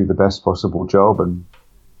wanted to do the best possible job and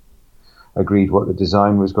agreed what the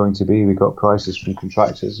design was going to be. We got prices from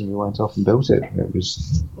contractors and we went off and built it.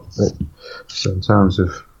 So in terms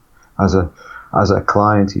of as a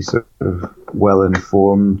client, he's sort of well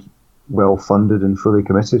informed, well funded, and fully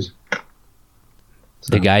committed.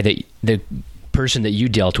 So. The person that you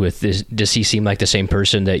dealt with, does he seem like the same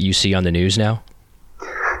person that you see on the news now?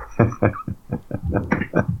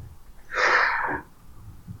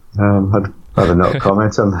 I'd rather not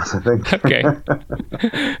comment on that, I think. Okay.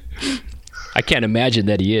 I can't imagine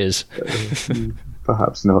that he is.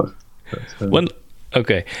 Perhaps not.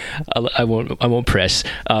 Okay. I won't press.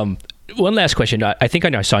 One last question. I think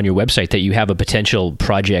I saw on your website that you have a potential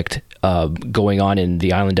project going on in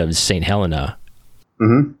the island of St. Helena.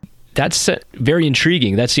 Mm-hmm. That's very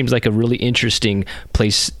intriguing. That seems like a really interesting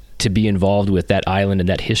place to be involved with, that island and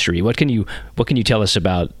that history. What can you tell us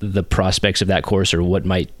about the prospects of that course, or what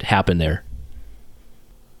might happen there?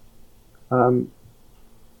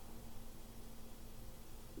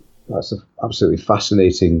 That's an absolutely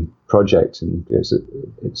fascinating project, and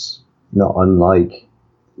it's not unlike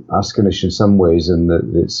Ascanish in some ways, in that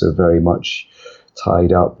it's very much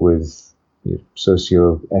tied up with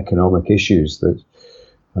socio-economic issues. That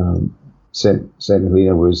St.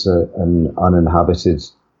 Helena was an uninhabited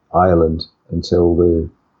island until the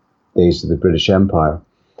days of the British Empire,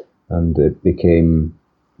 and it became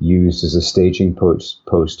used as a staging post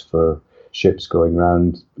for ships going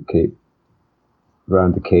round the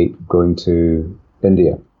Cape going to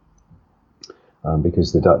India,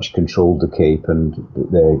 because the Dutch controlled the Cape, and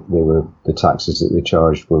the taxes that they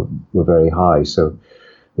charged were very high. So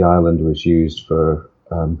the island was used for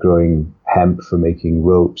growing hemp for making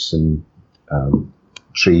ropes, and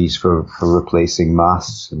trees for replacing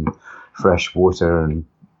masts, and fresh water and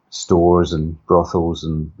stores and brothels,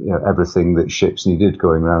 and everything that ships needed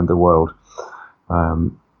going around the world.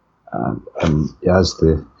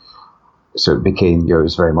 So it became, it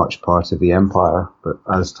was very much part of the empire, but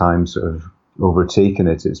as time sort of overtaken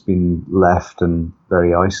it, it's been left and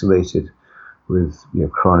very isolated with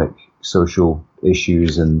chronic social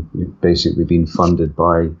issues, and basically been funded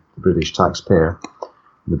by the British taxpayer.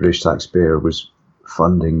 The British taxpayer was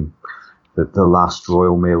funding the last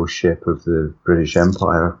Royal Mail ship of the British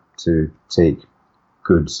Empire to take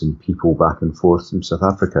goods and people back and forth from South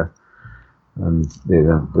Africa. And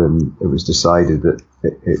then it was decided that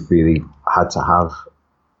it really had to have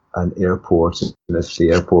an airport, and if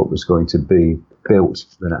the airport was going to be built,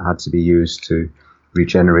 then it had to be used to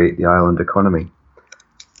regenerate the island economy.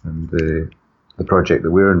 And the project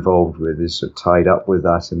that we're involved with is sort of tied up with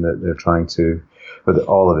that, in that they're trying to, but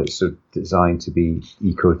all of it's sort of designed to be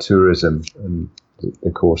ecotourism. And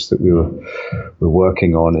the course that we're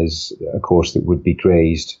working on is a course that would be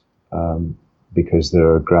grazed because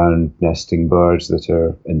there are ground nesting birds that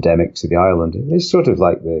are endemic to the island. It's sort of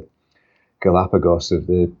like the Galapagos of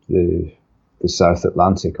the South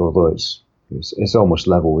Atlantic, although it's almost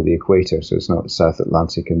level with the equator, so it's not South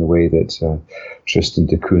Atlantic in the way that Tristan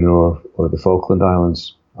da Cunha or the Falkland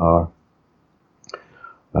Islands are.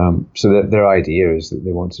 So their idea is that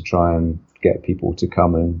they want to try and get people to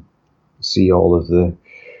come and see all of the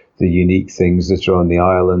unique things that are on the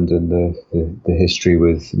island, and the history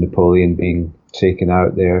with Napoleon being taken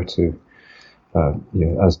out there to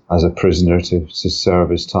as a prisoner to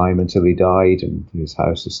serve his time until he died, and his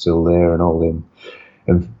house is still there, and all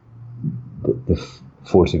the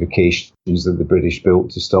fortifications that the British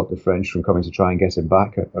built to stop the French from coming to try and get him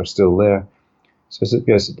back are still there. So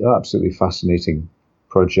it's an absolutely fascinating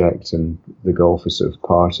project, and the Gulf is sort of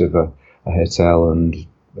part of a hotel and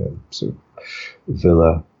sort of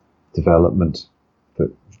villa development that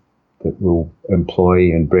will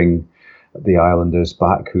employ and bring the islanders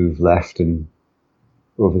back who've left and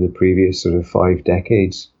over the previous sort of 5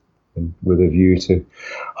 decades, and with a view to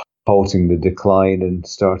halting the decline and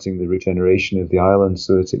starting the regeneration of the island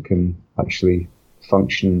so that it can actually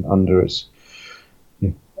function under its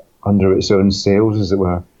own sails, as it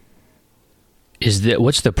were.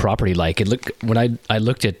 What's the property like? When I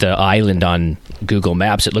looked at the island on Google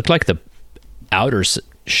Maps, it looked like the outer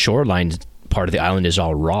shoreline part of the island is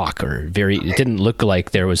all rock, it didn't look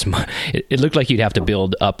like there was it looked like you'd have to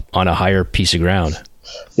build up on a higher piece of ground.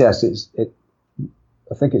 Yes, I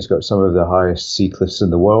think it's got some of the highest sea cliffs in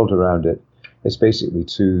the world around it. It's basically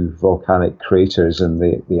 2 volcanic craters, and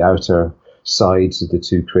the outer sides of the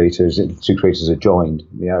two craters are joined.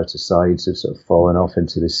 The outer sides have sort of fallen off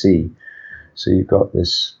into the sea. So you've got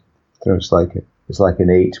this, it's like an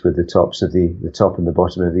 8 with the tops of the top and the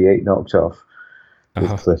bottom of the 8 knocked off,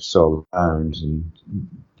 with cliffs all around, and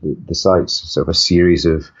the site's sort of a series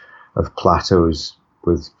of plateaus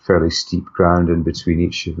with fairly steep ground in between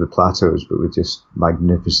each of the plateaus, but with just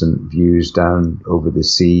magnificent views down over the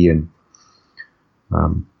sea, and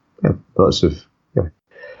lots of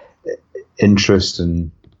interest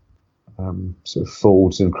and sort of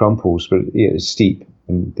folds and crumples, but it's steep.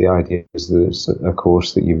 And the idea is that it's a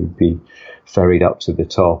course that you would be ferried up to the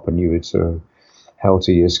top, and you would sort of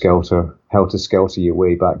helter-skelter your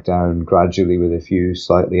way back down gradually, with a few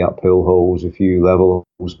slightly uphill holes, a few level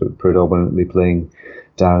holes, but predominantly playing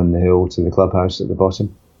down the hill to the clubhouse at the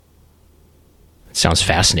bottom. Sounds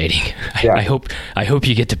fascinating. Yeah. I hope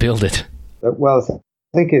you get to build it. Well,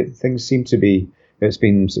 I think things seem to be. It's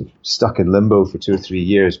been sort of stuck in limbo for 2 or 3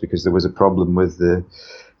 years because there was a problem with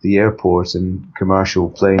the airport, and commercial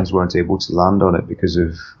planes weren't able to land on it because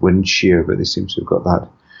of wind shear, but they seem to have got that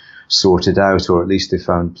sorted out, or at least they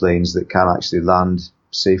found planes that can actually land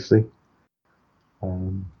safely.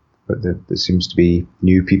 But there seems to be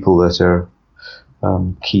new people that are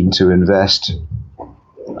keen to invest.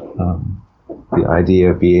 The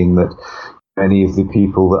idea being that many of the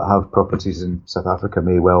people that have properties in South Africa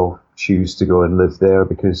may well choose to go and live there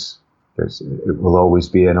because it will always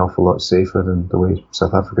be an awful lot safer than the way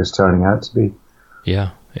South Africa is turning out to be.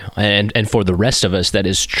 Yeah. And for the rest of us, that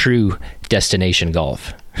is true destination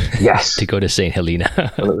golf. Yes. To go to St. Helena.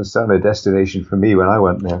 Well, it was certainly a destination for me when I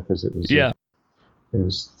went there, because it was it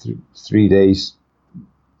was 3 days.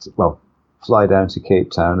 Fly down to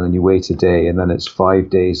Cape Town, and then you wait a day, and then it's 5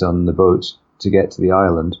 days on the boat to get to the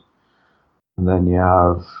island, and then you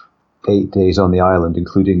have 8 days on the island,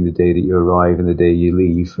 including the day that you arrive and the day you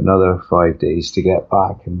leave, another 5 days to get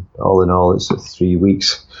back, and all in all it's 3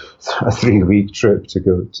 weeks, a 3-week trip to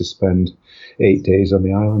go to spend 8 days on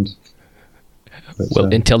the island.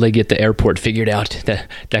 But, until they get the airport figured out,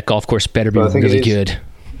 that golf course better be really good.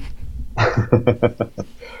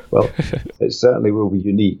 Well, it certainly will be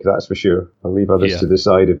unique, that's for sure. I'll leave others to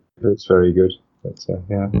decide if it's very good. But,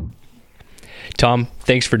 Tom,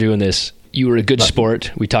 thanks for doing this. You were a good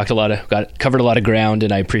sport. We covered a lot of ground,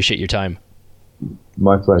 and I appreciate your time.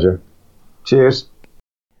 My pleasure. Cheers.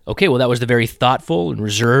 Okay, well, that was the very thoughtful and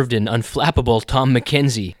reserved and unflappable Tom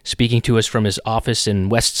Mackenzie speaking to us from his office in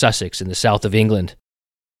West Sussex in the south of England.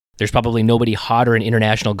 There's probably nobody hotter in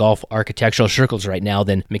international golf architectural circles right now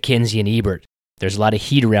than Mackenzie and Ebert. There's a lot of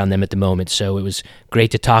heat around them at the moment, so it was great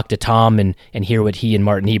to talk to Tom and hear what he and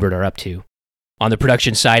Martin Ebert are up to. On the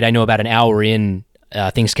production side, I know about an hour in,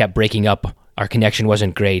 things kept breaking up. Our connection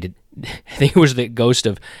wasn't great. I think it was the ghost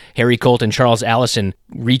of Harry Colt and Charles Allison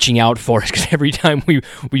reaching out for us, because every time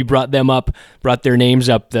we brought their names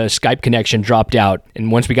up, the Skype connection dropped out.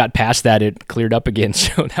 And once we got past that, it cleared up again.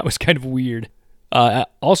 So that was kind of weird.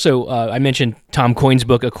 Also, I mentioned Tom Coyne's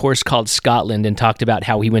book, A Course Called Scotland, and talked about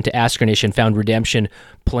how he went to Askernish and found redemption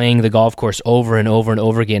playing the golf course over and over and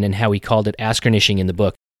over again, and how he called it Askernishing in the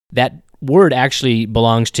book. That word actually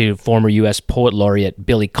belongs to former U.S. poet laureate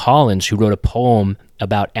Billy Collins, who wrote a poem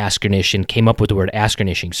about Askernish and came up with the word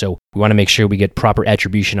Askernishing. So we want to make sure we get proper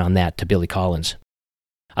attribution on that to Billy Collins.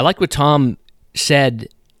 I like what Tom said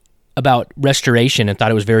about restoration and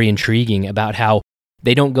thought it was very intriguing about how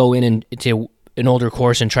they don't go in into an older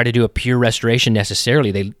course and try to do a pure restoration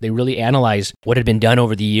necessarily. They really analyze what had been done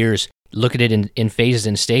over the years, look at it in phases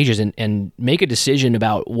and stages, and make a decision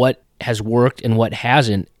about what has worked and what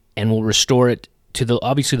hasn't, and will restore it to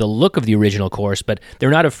obviously the look of the original course, but they're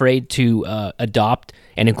not afraid to adopt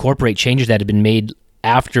and incorporate changes that have been made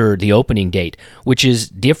after the opening date, which is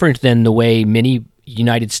different than the way many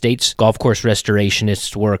United States golf course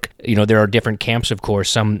restorationists work. There are different camps, of course.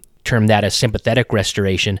 Some term that as sympathetic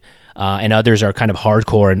restoration, and others are kind of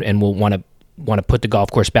hardcore and will want to put the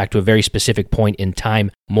golf course back to a very specific point in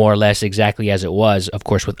time, more or less exactly as it was, of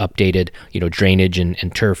course, with updated drainage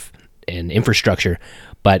and turf and infrastructure.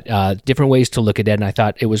 But different ways to look at it, and I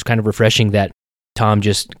thought it was kind of refreshing that Tom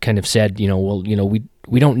just kind of said,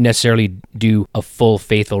 we don't necessarily do a full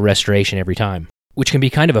faithful restoration every time, which can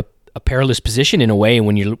be kind of a perilous position in a way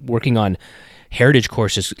when you're working on heritage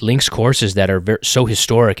courses, links courses that are so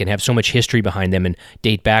historic and have so much history behind them and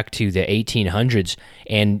date back to the 1800s.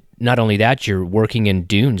 And not only that, you're working in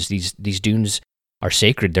dunes. These dunes are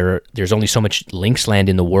sacred. There's only so much links land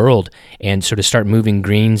in the world, and so to start moving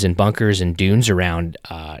greens and bunkers and dunes around,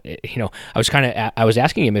 I was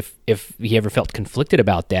asking him if he ever felt conflicted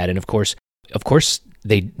about that, and of course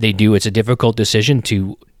they do. It's a difficult decision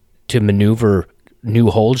to maneuver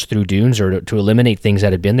new holes through dunes or to eliminate things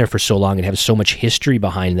that have been there for so long and have so much history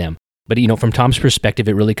behind them. But from Tom's perspective,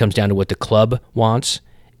 it really comes down to what the club wants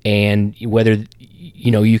and whether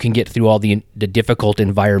you can get through all the difficult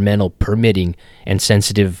environmental permitting and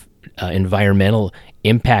sensitive environmental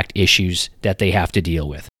impact issues that they have to deal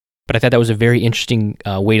with. But I thought that was a very interesting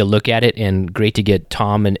way to look at it, and great to get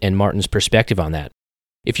Tom and Martin's perspective on that.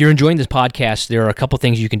 If you're enjoying this podcast, there are a couple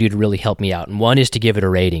things you can do to really help me out, and one is to give it a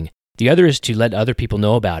rating. The other is to let other people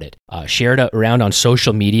know about it. Share it around on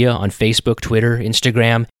social media, on Facebook, Twitter,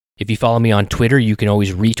 Instagram. If you follow me on Twitter, you can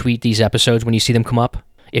always retweet these episodes when you see them come up.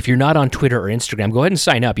 If you're not on Twitter or Instagram, go ahead and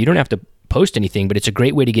sign up. You don't have to post anything, but it's a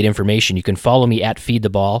great way to get information. You can follow me at Feed the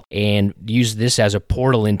Ball and use this as a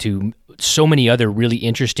portal into so many other really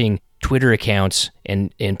interesting Twitter accounts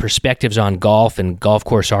and perspectives on golf and golf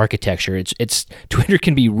course architecture. It's Twitter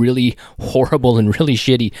can be really horrible and really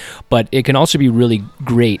shitty, but it can also be really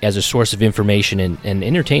great as a source of information and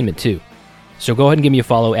entertainment too. So go ahead and give me a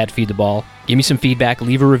follow at Feed the Ball. Give me some feedback,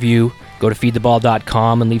 leave a review. Go to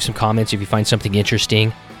feedtheball.com and leave some comments if you find something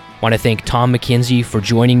interesting. Want to thank Tom McKenzie for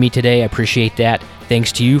joining me today. I appreciate that.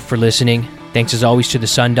 Thanks to you for listening. Thanks as always to the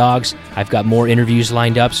Sun Dogs. I've got more interviews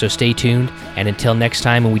lined up, so stay tuned. And until next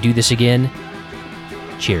time when we do this again,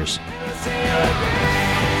 cheers.